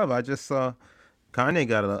interesting. Speaking of, I just saw Kanye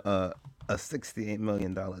got a $68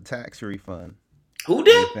 million tax refund. Who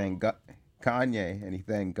did? He thanked God. Kanye, and he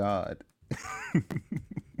thanked God.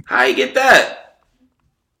 How you get that?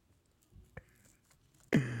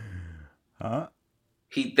 Huh?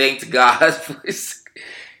 He thanked God for his.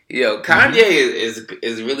 Yo, Kanye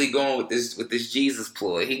is really going with this Jesus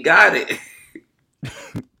ploy. He got it.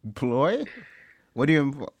 Ploy? What are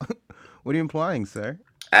you implying, sir?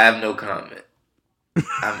 I have no comment.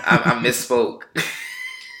 I misspoke.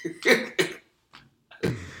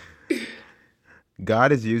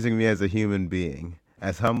 God is using me as a human being.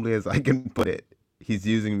 As humbly as I can put it, he's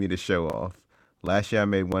using me to show off. Last year I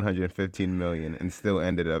made $115 million and still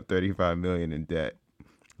ended up $35 million in debt.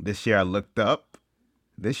 This year I looked up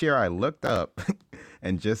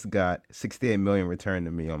and just got $68 million returned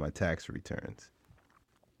to me on my tax returns.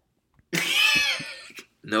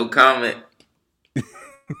 No comment.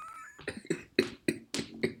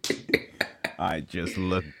 I just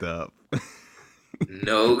looked up.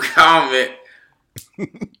 No comment.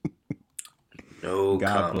 No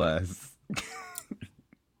God comment. bless.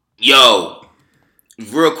 Yo,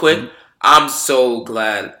 real quick, I'm so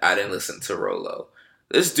glad I didn't listen to Rolo.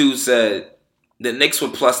 This dude said the Knicks were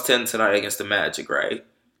 +10 tonight against the Magic, right?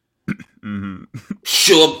 Mm-hmm.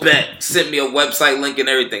 Sure bet. Sent me a website link and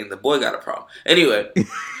everything. The boy got a problem. Anyway,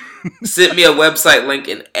 sent me a website link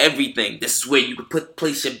and everything. This is where you can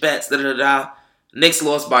place your bets. Knicks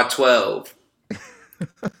lost by 12.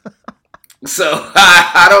 So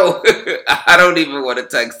I don't even want to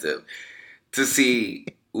text him to see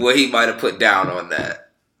what he might have put down on that.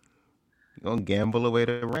 Gonna gamble away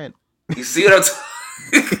the rent. You see what I'm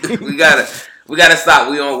talking? We gotta stop.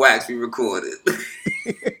 We on wax. We recorded.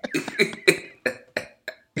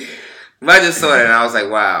 I just saw that and I was like,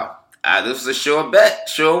 wow, this was a sure bet,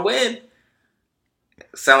 sure win.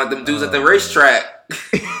 Sound like them dudes at the racetrack.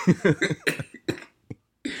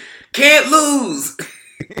 Can't lose.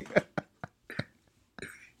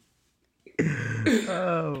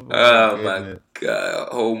 Oh my God.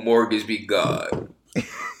 Whole mortgage be God.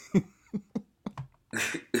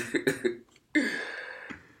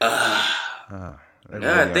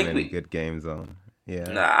 I think we good games on. Yeah.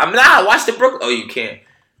 Nah, watch the Brooklyn. Oh, you can.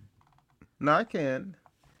 No, I can.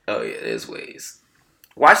 Oh yeah, there's ways.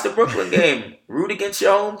 Watch the Brooklyn game. Root against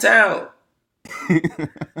your hometown.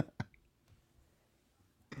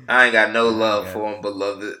 I ain't got no love for him,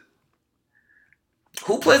 beloved.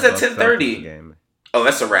 Who plays at 10:30? Oh,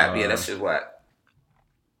 that's a wrap. Yeah, that's just whack.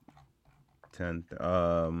 10.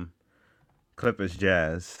 Clippers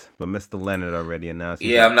Jazz, but Mr. Leonard already announced.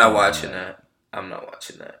 Yeah, I'm not watching that.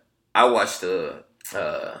 I watched the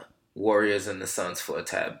Warriors and the Suns for a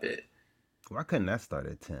tad bit. Why couldn't that start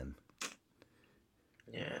at 10?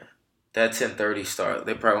 Yeah, that 10:30 start,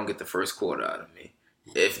 they probably won't get the first quarter out of me,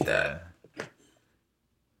 if that.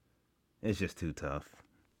 It's just too tough.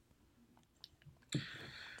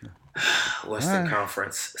 Western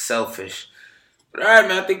Conference, selfish. But all right,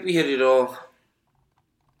 man, I think we hit it all.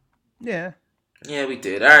 Yeah. Yeah, we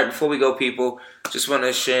did. All right, before we go, people, just want to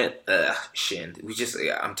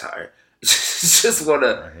I'm tired. Just want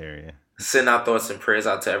to send our thoughts and prayers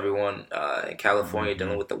out to everyone in California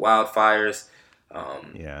dealing with the wildfires.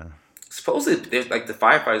 Yeah. Supposedly, there's like the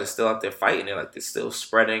firefighters are still out there fighting. They're still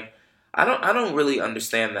spreading. I don't really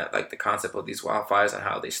understand that, like the concept of these wildfires and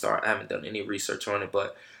how they start. I haven't done any research on it,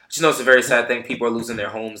 but I just know it's a very sad thing. People are losing their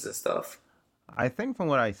homes and stuff. I think from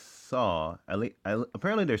what I saw,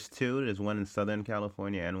 apparently there's two. There's one in Southern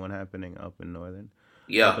California and one happening up in Northern.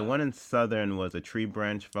 Yeah. But the one in Southern was a tree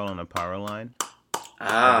branch fell on a power line.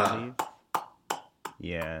 Ah. I believe.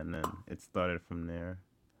 Yeah, and then it started from there.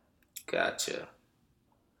 Gotcha.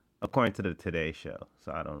 According to the Today Show,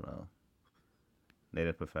 so I don't know. They're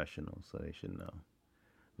the professionals, so they should know.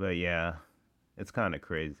 But yeah, It's kind of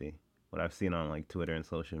crazy what I've seen on like Twitter and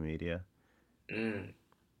social media.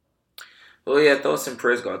 Well, yeah, thoughts and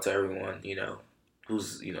prayers go out to everyone,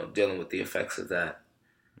 who's, dealing with the effects of that.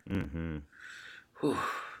 Mm-hmm. Whew.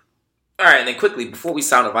 All right, and then quickly, before we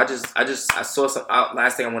sign off, I saw some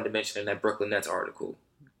last thing I wanted to mention in that Brooklyn Nets article.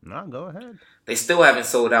 No, go ahead. They still haven't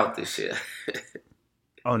sold out this year.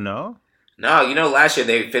 Oh, no? No, last year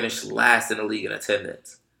they finished last in the league in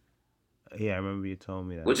attendance. Yeah, I remember you told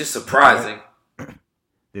me that. Which is surprising.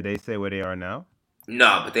 Did they say where they are now?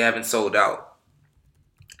 No, but they haven't sold out.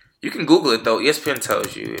 You can Google it, though. ESPN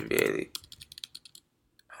tells you, NBA.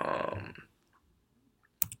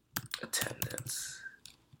 Attendance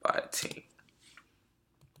by team.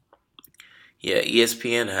 Yeah,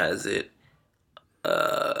 ESPN has it.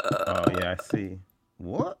 Oh, yeah, I see.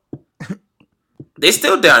 What? They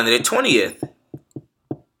still down there. They're 20th.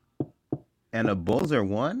 And the Bulls are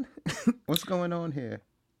 1? What's going on here?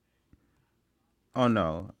 Oh,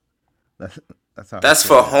 no. That's how. That's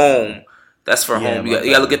for home. That's for home. You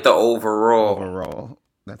gotta look at the overall. Overall.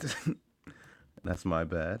 That's my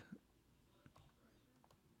bad.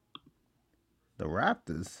 The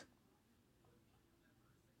Raptors.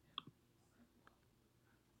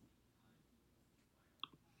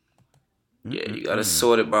 Yeah, you gotta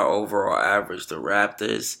sort it by overall average. The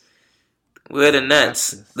Raptors. Where the Nets?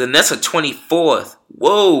 The Nets are 24th.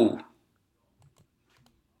 Whoa.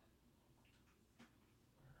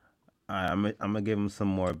 I'm gonna give them some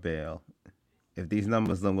more bail. If these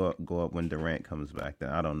numbers don't go up when Durant comes back, then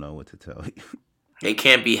I don't know what to tell you. They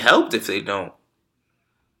can't be helped if they don't.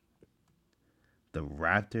 The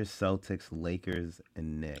Raptors, Celtics, Lakers,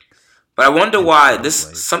 and Knicks. But I wonder why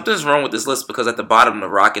something's wrong with this list, because at the bottom the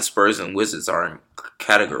Rockets, Spurs, and Wizards aren't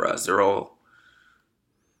categorized.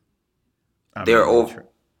 Their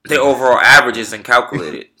overall average isn't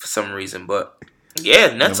calculated for some reason. But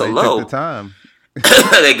yeah, Nets are low. Took the time.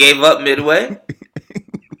 They gave up midway.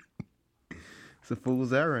 It's a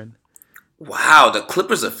fool's errand. Wow, the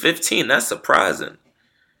Clippers are 15. That's surprising.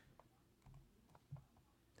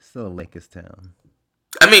 Still a Lakers town.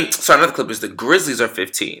 I mean, sorry, not the Clippers. The Grizzlies are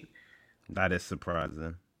 15. That is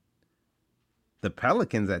surprising. The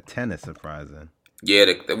Pelicans at 10 is surprising. Yeah,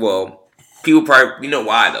 people probably,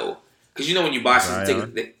 why though? Because when you buy season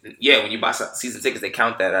tickets, when you buy season tickets, they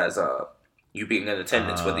count that as you being in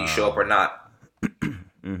attendance, whether you show up or not.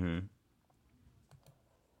 Mm-hmm.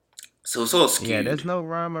 So it's all skewed. Yeah, there's no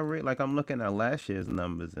rhyme or reason. Like, I'm looking at last year's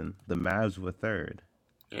numbers, and the Mavs were 3rd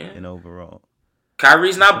in overall.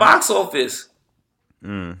 Kyrie's not box office.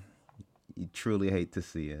 You truly hate to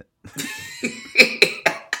see it.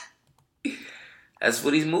 That's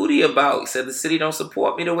what he's moody about. He said the city don't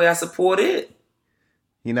support me the way I support it.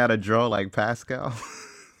 He not a draw like Pascal?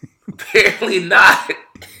 Apparently not.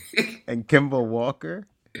 And Kemba Walker?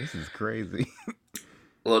 This is crazy.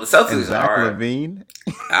 Well, the Celtics and Zach are. LaVine?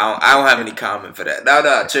 I don't have any comment for that.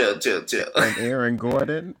 No, chill. And Aaron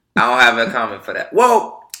Gordon? I don't have a comment for that.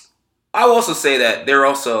 Well, I'll also say that they're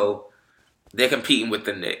competing with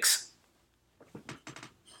the Knicks.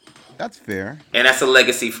 That's fair. And that's a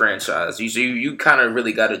legacy franchise. You kind of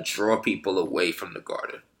really got to draw people away from the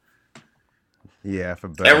Garden. Yeah, for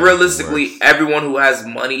better. And realistically, everyone who has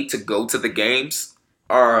money to go to the games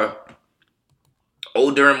are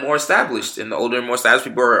older and more established. And the older and more established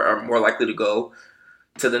people are more likely to go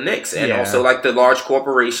to the Knicks. And also, like, the large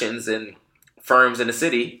corporations and firms in the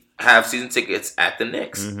city have season tickets at the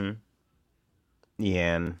Knicks. Mm-hmm.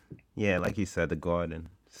 Yeah, like you said, the Garden.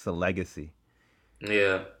 It's a legacy.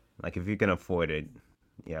 Yeah. Like, if you can afford it,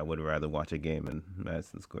 I would rather watch a game in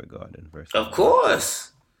Madison Square Garden versus. Of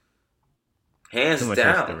course. Hands Too much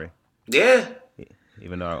down. history. Yeah.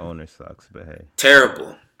 Even though our owner sucks, but hey.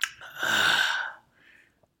 Terrible.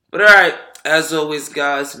 But all right, as always,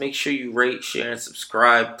 guys, make sure you rate, share, and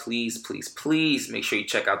subscribe. Please, please, please make sure you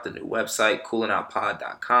check out the new website,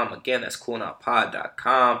 coolingoutpod.com. Again, that's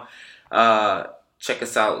coolingoutpod.com. Check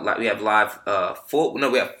us out. We have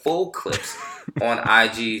we have full clips on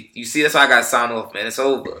IG. You see, that's why I got to sign off, man. It's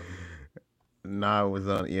over. Nah, it was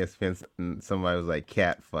on ESPN. And somebody was like,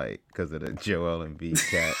 cat fight because of the Joel Embiid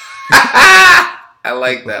cat. I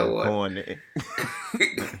like that one.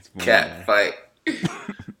 Cat fight.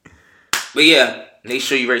 But yeah, make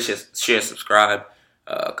sure you rate, share, subscribe.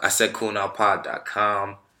 I said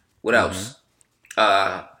coolingoutpod.com. What else?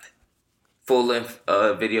 Full-length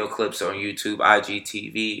video clips on YouTube,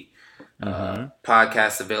 IGTV.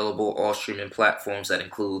 Podcasts available, all streaming platforms. That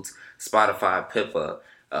includes Spotify, Pippa,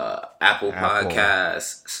 Apple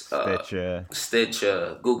Podcasts,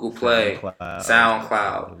 Stitcher, Google Play,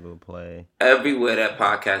 SoundCloud, Google Play. Everywhere that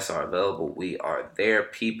podcasts are available, we are there.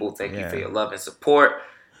 People, thank you for your love and support.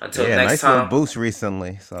 Until Yeah, next nice time. little boost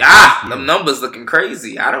recently. So The numbers looking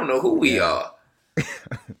crazy. I don't know who we are.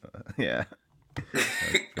 Yeah. That's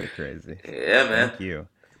pretty crazy. Yeah, man. Thank you.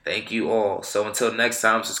 Thank you all. So until next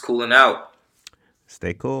time, just cooling out.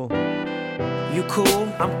 Stay cool. You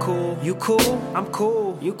cool, I'm cool. You cool, I'm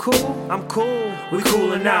cool. You cool, I'm cool. We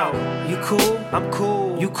coolin' out. You cool, I'm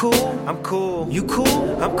cool. You cool, I'm cool. You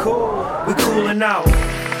cool, I'm cool. We coolin' out.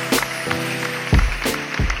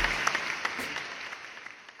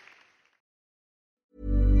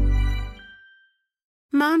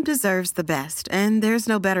 Mom deserves the best, and there's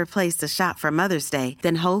no better place to shop for Mother's Day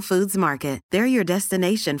than Whole Foods Market. They're your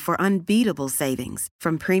destination for unbeatable savings,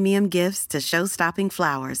 from premium gifts to show-stopping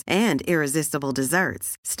flowers and irresistible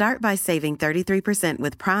desserts. Start by saving 33%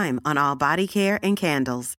 with Prime on all body care and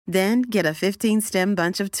candles. Then get a 15-stem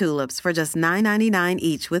bunch of tulips for just $9.99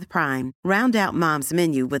 each with Prime. Round out Mom's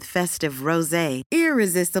menu with festive rosé,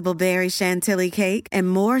 irresistible berry chantilly cake, and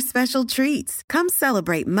more special treats. Come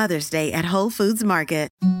celebrate Mother's Day at Whole Foods Market.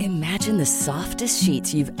 Imagine the softest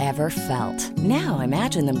sheets you've ever felt. Now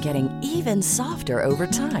imagine them getting even softer over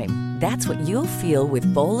time. That's what you'll feel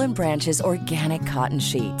with Boll & Branch's organic cotton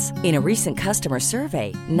sheets. In a recent customer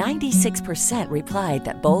survey, 96% replied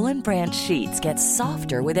that Boll & Branch sheets get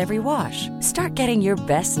softer with every wash. Start getting your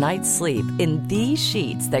best night's sleep in these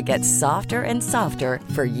sheets that get softer and softer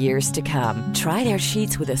for years to come. Try their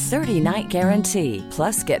sheets with a 30-night guarantee.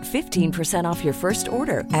 Plus, get 15% off your first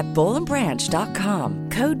order at bollandbranch.com.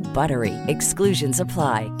 Code BUTTERY. Exclusions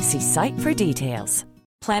apply. See site for details.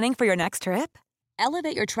 Planning for your next trip?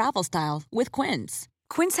 Elevate your travel style with Quince.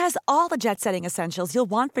 Quince has all the jet-setting essentials you'll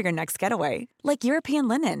want for your next getaway, like European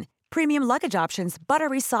linen, premium luggage options,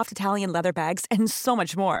 buttery soft Italian leather bags, and so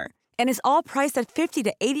much more. And is all priced at 50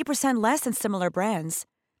 to 80% less than similar brands.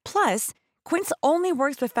 Plus, Quince only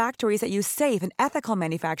works with factories that use safe and ethical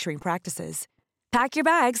manufacturing practices. Pack your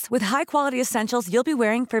bags with high-quality essentials you'll be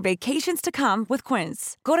wearing for vacations to come with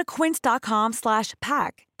Quince. Go to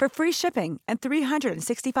quince.com/pack for free shipping and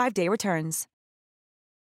 365-day returns.